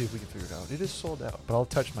food? Let's see if we can figure it out. It is sold out, but I'll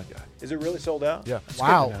touch my guy. Is it really sold out? Yeah. That's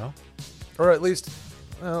Wow. good to know. Or at least,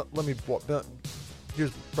 let me.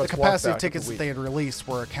 Here's The capacity tickets that they had released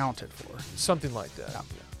were accounted for. Something like that. Yeah.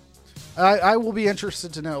 Yeah. I will be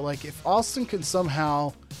interested to know, like, if Austin can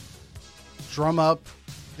somehow drum up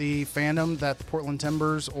the fandom that the Portland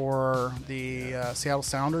Timbers or the Seattle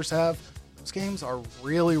Sounders have. Those games are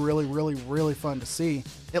really, really, really, really fun to see.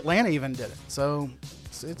 Atlanta even did it, so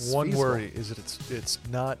it's One feasible. worry is that it's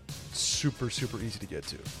not super easy to get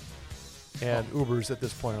to, and Ubers at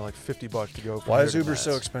this point are like $50 to go. From Why here is to Uber Mass.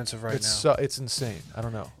 so expensive right It's now? it's insane. I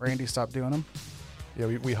don't know. Randy stopped doing them. Yeah,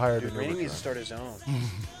 we hired Dude, an Randy Uber needs to driver. start his own.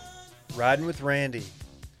 Riding with Randy.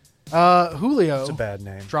 Julio That's a bad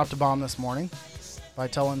name. dropped a bomb this morning by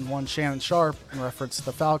telling one Shannon Sharp in reference to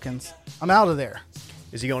the Falcons, "I'm out of there."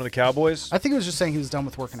 Is he going to the Cowboys? I think he was just saying he was done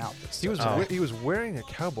with working out. He was Oh. he was wearing a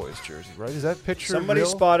Cowboys jersey, right? Is that picture Somebody real?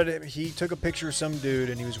 spotted him. He took a picture of some dude,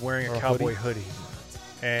 and he was wearing Or a a cowboy hoodie.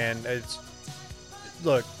 And it's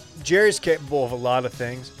look, Jerry's capable of a lot of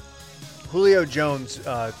things. Julio Jones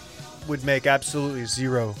would make absolutely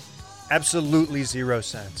zero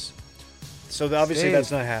sense. So obviously Dave.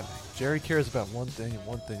 that's not happening. Jerry cares about one thing and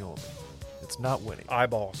one thing only. It's not winning.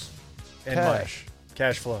 Eyeballs and Cash. money,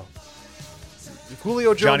 cash flow. If Julio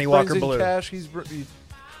Jones Johnny brings Walker in Blue. cash,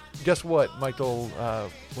 guess what? Michael,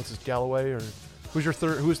 what's his Galloway or who's your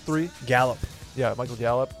third? Who's three? Gallup. Yeah, Michael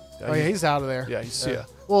Gallup. Oh yeah, he's out of there. Yeah, he's yeah.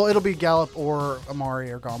 Well, it'll be Gallup or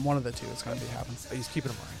Amari or gone. One of the two is going to be happening. He's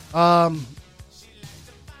keeping him around.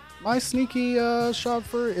 My sneaky shot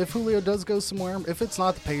for if Julio does go somewhere, if it's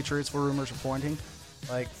not the Patriots where rumors are pointing,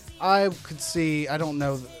 like I could see, I don't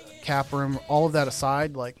know, cap room, all of that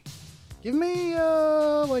aside, like give me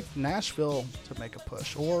like Nashville to make a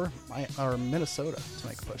push or Minnesota to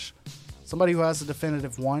make a push. Somebody who has a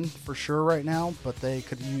definitive one for sure right now, but they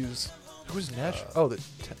could use Who's Nashville? Oh, the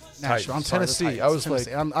Nashville. I'm sorry, the Tennessee. Titans. I was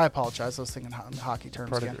Tennessee. like I apologize. I was thinking in hockey terms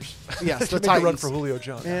Predators. again. Yes, the Make a run Titans. for Julio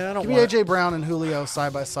Jones. Man, I don't Give me want. AJ Brown and Julio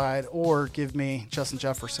side by side, or give me Justin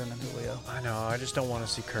Jefferson and Julio. I know. I just don't want to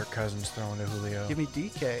see Kirk Cousins throwing to Julio. Give me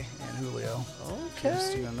DK and Julio.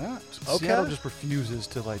 Just Okay. doing that. Okay. Seattle just refuses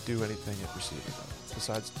to like do anything at receiving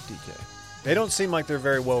besides DK. They don't seem like they're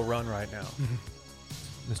very well run right now.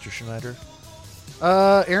 Mr. Schneider.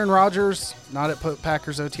 Aaron Rodgers, not at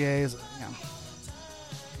Packers OTAs.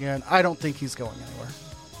 Yeah, and I don't think he's going anywhere.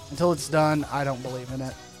 Until it's done, I don't believe in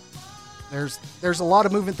it. There's a lot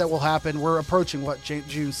of movement that will happen. We're approaching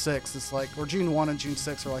June 6th. It's like, or June 1 and June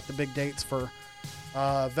 6 are like the big dates for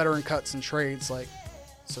veteran cuts and trades. Like,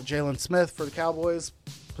 so Jalen Smith for the Cowboys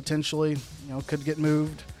potentially, could get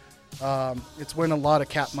moved. It's when a lot of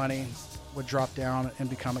cap money would drop down and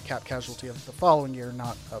become a cap casualty of the following year,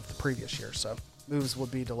 not of the previous year. So moves would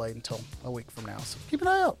be delayed until a week from now. So keep an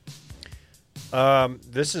eye out.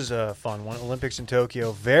 This is a fun one. Olympics in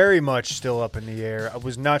Tokyo, very much still up in the air. I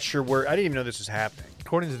was not sure where. I didn't even know this was happening.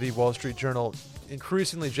 According to the Wall Street Journal,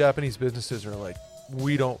 increasingly Japanese businesses are like,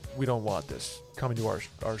 we don't want this coming to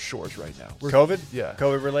our shores right now. COVID? Yeah.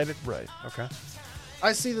 COVID related? Right. Okay.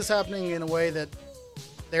 I see this happening in a way that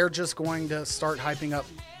they're just going to start hyping up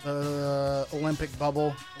the Olympic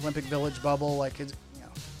bubble, Olympic Village bubble. Like,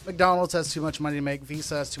 McDonald's has too much money to make.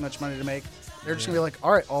 Visa has too much money to make. They're just going to be like,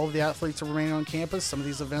 all right, all of the athletes are remaining on campus. Some of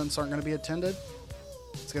these events aren't going to be attended.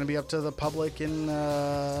 It's going to be up to the public and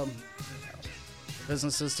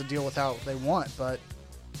businesses to deal with how they want. But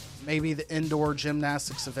maybe the indoor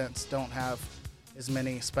gymnastics events don't have as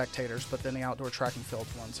many spectators, but then the outdoor track and field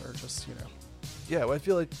ones are just, Yeah, well, I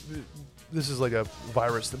feel like this is like a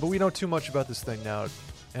virus, but we know too much about this thing now,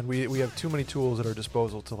 and we have too many tools at our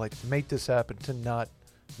disposal to like make this happen, to not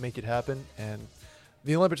make it happen. And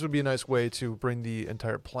the Olympics would be a nice way to bring the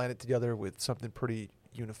entire planet together with something pretty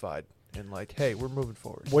unified and like, hey, we're moving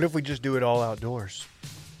forward. What if we just do it all outdoors?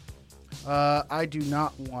 I do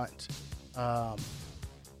not want.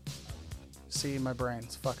 See, my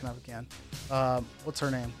brain's fucking up again. What's her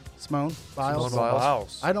name? Simone Biles. Simone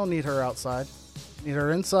Biles. I don't need her outside. I need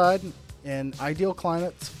her inside in ideal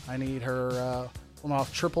climates. I need her pulling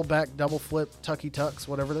off triple back, double flip, tucky tucks,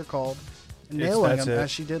 whatever they're called, and nailing that's them it.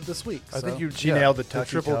 as she did this week. I So, think She nailed the tucky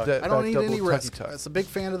triple tuck. I don't need double any tucky risk. tuck. I'm a big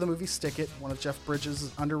fan of the movie Stick It, one of Jeff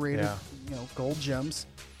Bridges' underrated, gold gems.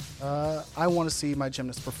 I want to see my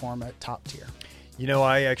gymnast perform at top tier.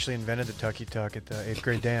 I actually invented the tucky tuck at the 8th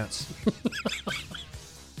grade dance.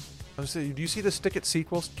 I was saying, do you see the Stick It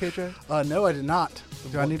sequels, KJ? No, I did not.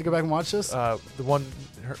 Do I need to go back and watch this? The one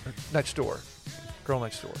her next door, girl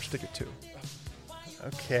next door, Stick It 2.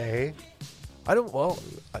 Okay. I don't. Well,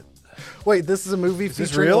 Wait, this is a movie this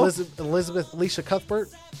featuring real? Elizabeth Alicia Cuthbert?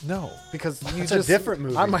 no. Because you It's just a different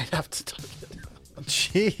movie. I might have to talk it.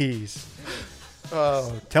 Jeez.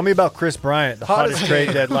 Oh, Tell me about Chris Bryant, the hottest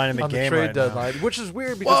trade deadline in the on the game trade right now. deadline, which is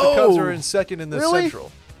weird because Whoa! the Cubs are in second in the Really?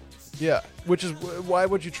 Central. Yeah, which is why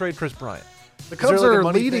would you trade Chris Bryant? The Is there Cubs like a are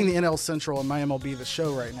money leading thing? the NL Central in my MLB The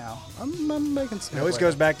Show right now. I'm making some. It always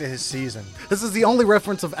goes back to his season. This is the only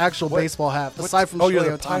reference of actual What- baseball I have, what's- aside from oh, you're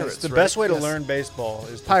Shohei the Ohtani. Pirates, The right? best way to Yes. learn baseball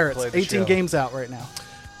is to Pirates, play the 18 show. games out right now.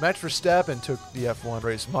 Max Verstappen took the F1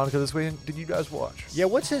 race in Monaco this weekend. Did you guys watch? Yeah,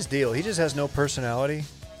 what's his deal? He just has no personality.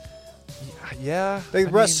 Yeah. They I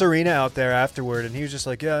brought mean, Serena out there afterward, and he was just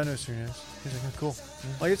like, "Yeah, I know Serena." He's like, "Oh, "Cool."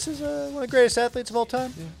 Like it's his, one of the greatest athletes of all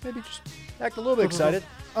time. Maybe just act a little bit excited.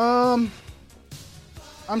 I'm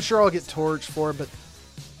sure I'll get torched for it, but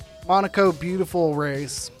Monaco, beautiful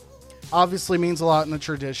race. Obviously means a lot in the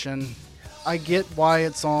tradition. I get why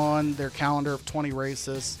it's on their calendar of 20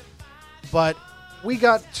 races, but we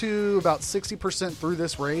got to about 60% through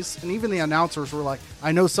this race, and even the announcers were like,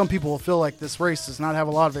 I know some people will feel like this race does not have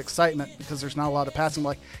a lot of excitement because there's not a lot of passing. I'm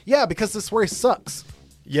like, yeah, because this race sucks.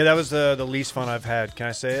 Yeah, that was the least fun I've had. Can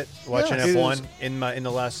I say it? Watching Yes. F1 in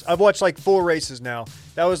the last. I've watched like 4 races now.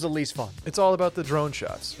 That was the least fun. It's all about the drone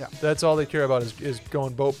shots. Yeah. That's all they care about is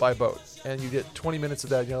going boat by boat. And you get 20 minutes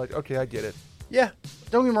of that, and you're like, okay, I get it. Yeah,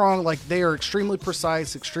 Don't get me wrong, like they are extremely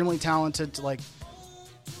precise, extremely talented. Like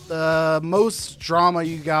the most drama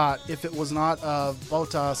you got, if it was not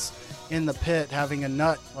Bottas in the pit having a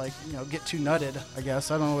nut, like get too nutted. I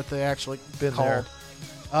guess I don't know what they actually Been called.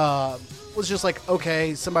 Was just like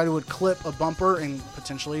okay, somebody would clip a bumper and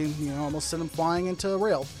potentially almost send them flying into a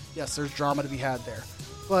rail. Yes, there's drama to be had there.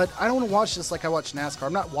 But I don't want to watch this like I watch NASCAR.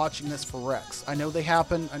 I'm not watching this for wrecks. I know they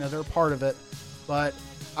happen. I know they're a part of it. But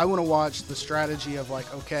I want to watch the strategy of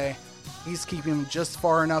like, okay, he's keeping him just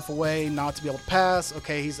far enough away not to be able to pass.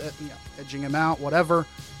 Okay, he's edging him out, whatever.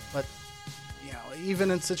 But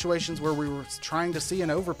even in situations where we were trying to see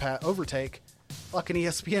an overtake, fucking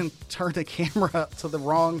ESPN turned the camera to the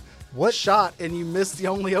wrong shot, and you missed the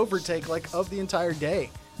only overtake of the entire day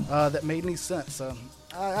that made any sense. So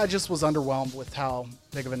I just was underwhelmed with how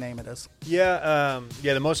big of a name it is. yeah.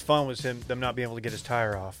 The most fun was them not being able to get his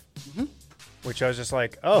tire off. Mm-hmm. Which I was just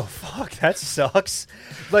like, oh fuck, that sucks.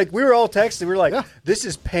 Like we were all texting, we were like, this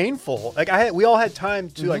is painful. Like we all had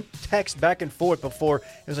time to like text back and forth before it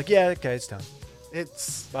was like, yeah, okay, it's done.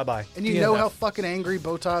 It's Bye bye. and you know how fucking angry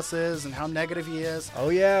Bottas is and how negative he is. Oh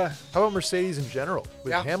yeah. How about Mercedes in general?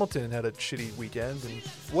 With Yeah. Hamilton had a shitty weekend, and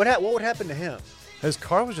What would happen to him? his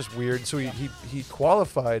car was just weird. So he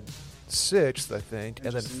qualified 6th, I think,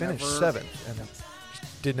 and then just finished never- 7th, and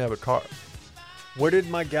just didn't have a car. Where did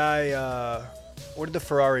my guy? Where did the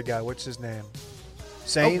Ferrari guy? What's his name?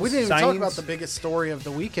 Sainz. We didn't even talk Sainz? about the biggest story of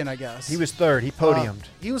the weekend, I guess. He was third. He podiumed.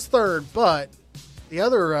 He was third, but the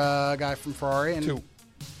other guy from Ferrari and 2.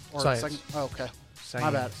 or Science. second. Oh, okay, Sainz.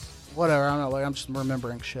 my bad. Whatever. I'm just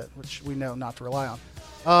remembering shit, which we know not to rely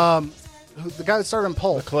on. The guy that started in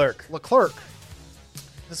pole, Leclerc.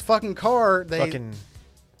 This fucking car, they Fucking.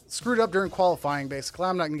 screwed up during qualifying. Basically,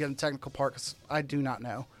 I'm not gonna get in the technical part because I do not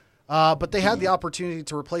know. But they had the opportunity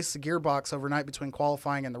to replace the gearbox overnight between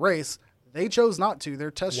qualifying and the race. They chose not to.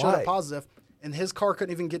 Their test showed Why? a positive, and his car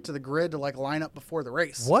couldn't even get to the grid to line up before the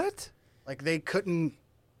race. What? Like they couldn't.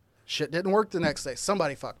 Shit didn't work the next day.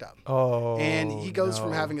 Somebody fucked up. Oh. And he goes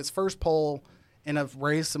from no. having his first pole in a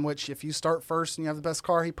race in which if you start first and you have the best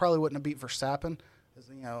car, he probably wouldn't have beat Verstappen. 'Cause,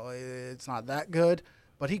 it's not that good.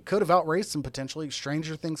 But he could have outraced him potentially.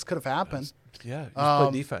 Stranger things could have happened. Yeah, he just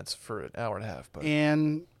played defense for an hour and a half. But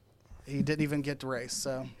And he didn't even get to race.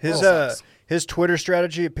 So His Twitter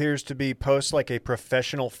strategy appears to be post like a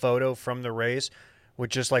professional photo from the race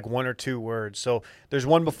with just like 1 or 2 words. So there's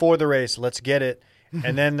one before the race, let's get it.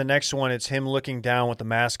 And then the next one, it's him looking down with the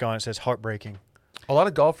mask on. It says heartbreaking. a lot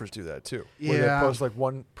of golfers do that too. Where Yeah. they post like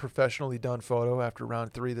one professionally done photo after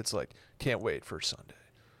round 3 that's like, can't wait for Sunday.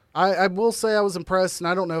 I will say I was impressed, and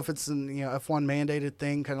I don't know if it's an F1 mandated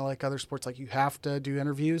thing, kind of like other sports, like you have to do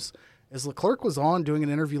interviews. Is Leclerc was on doing an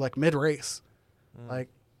interview like mid-race, like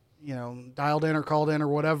dialed in or called in or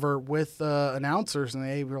whatever with announcers, and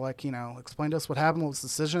they were like, explain to us what happened, what was the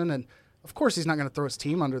decision, and of course he's not going to throw his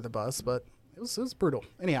team under the bus, but it was brutal.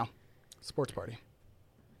 Anyhow, sports party.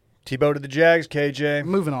 Tebow to the Jags, KJ.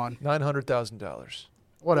 Moving on. $900,000.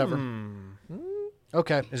 Whatever.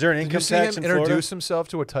 Okay. Is there an Did income you see tax him in Florida? introduce himself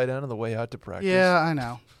to a tight end on the way out to practice? Yeah, I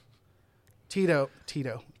know.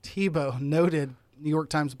 Tebow, noted New York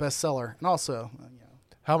Times bestseller, and also,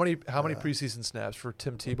 How many preseason snaps for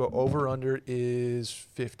Tim Tebow? Over under is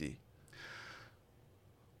 50.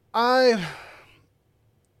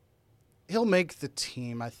 He'll make the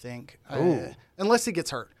team, I think. Ooh. Unless he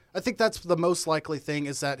gets hurt. I think that's the most likely thing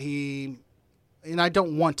is that and I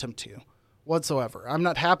don't want him to whatsoever. I'm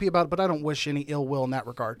not happy about it, but I don't wish any ill will in that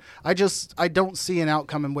regard. I don't see an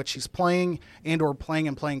outcome in which he's playing or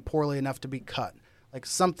playing poorly enough to be cut. Like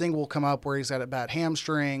something will come up where he's got a bad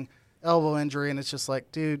hamstring, elbow injury, and it's just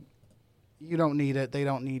like, dude, you don't need it. They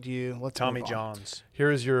don't need you. Let's Tommy move on. Johns. Here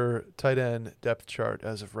is your tight end depth chart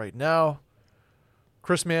as of right now.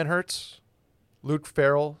 Chris Manhertz, Luke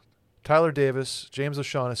Farrell, Tyler Davis, James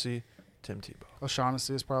O'Shaughnessy, Tim Tebow.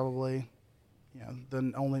 O'Shaughnessy is probably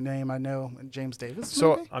the only name I know. And James Davis,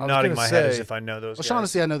 So maybe? I'm I was nodding gonna my head as say, if I know those guys.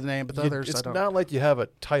 O'Shaughnessy, I know the name, but the others I It's don't. not like you have a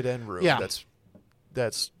tight end room Yeah.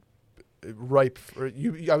 that's ripe for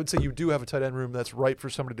you. I would say you do have a tight end room that's ripe for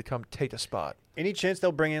somebody to come take a spot. Any chance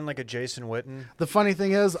they'll bring in like a Jason Witten? The funny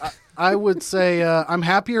thing is, I would say I'm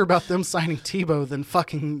happier about them signing Tebow than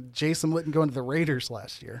fucking Jason Witten going to the Raiders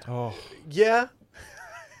last year. Oh, Yeah.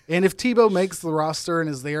 And if Tebow makes the roster and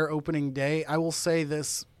is there opening day, I will say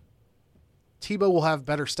this. Tebow will have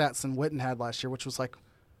better stats than Witten had last year, which was like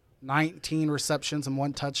 19 receptions and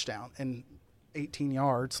 1 touchdown and 18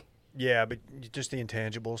 yards. Yeah, but just the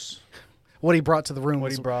intangibles. What he brought to the room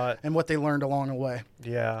What he brought. and what they learned along the way.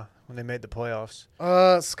 Yeah, when they made the playoffs.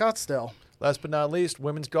 Scottsdale. last but not least,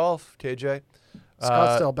 women's golf. KJ.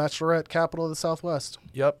 Scottsdale, Bachelorette, capital of the Southwest.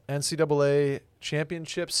 Yep. NCAA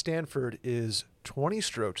championship. Stanford is 20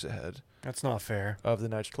 strokes ahead That's not fair. of the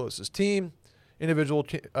next closest team. Individual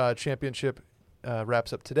championship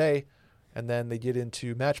wraps up today, and then they get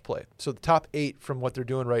into match play. So the top 8 from what they're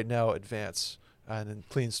doing right now advance, and then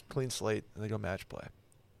clean slate, and they go match play.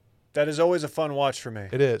 That is always a fun watch for me.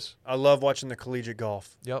 It is. I love watching the collegiate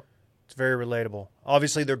golf. Yep. It's very relatable.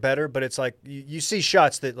 Obviously, they're better, but it's like you see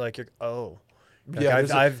shots that like you're Like, Yeah,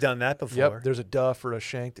 I've done that before. Yep. There's a duff or a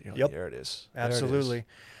shank. That you're like, Yep. There it is. There it is. Absolutely.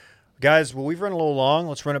 Guys, well, we've run a little long.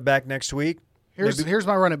 Let's run it back next week. Here's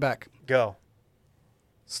my run it back. Go.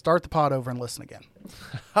 Start the pod over and listen again.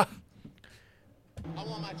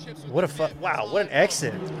 What a wow, what an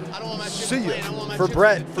exit. See ya. For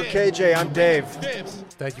Brett, for KJ, I'm Dave.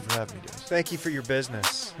 Thank you for having me, guys. Thank you for your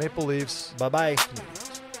business. Maple Leafs. Bye-bye.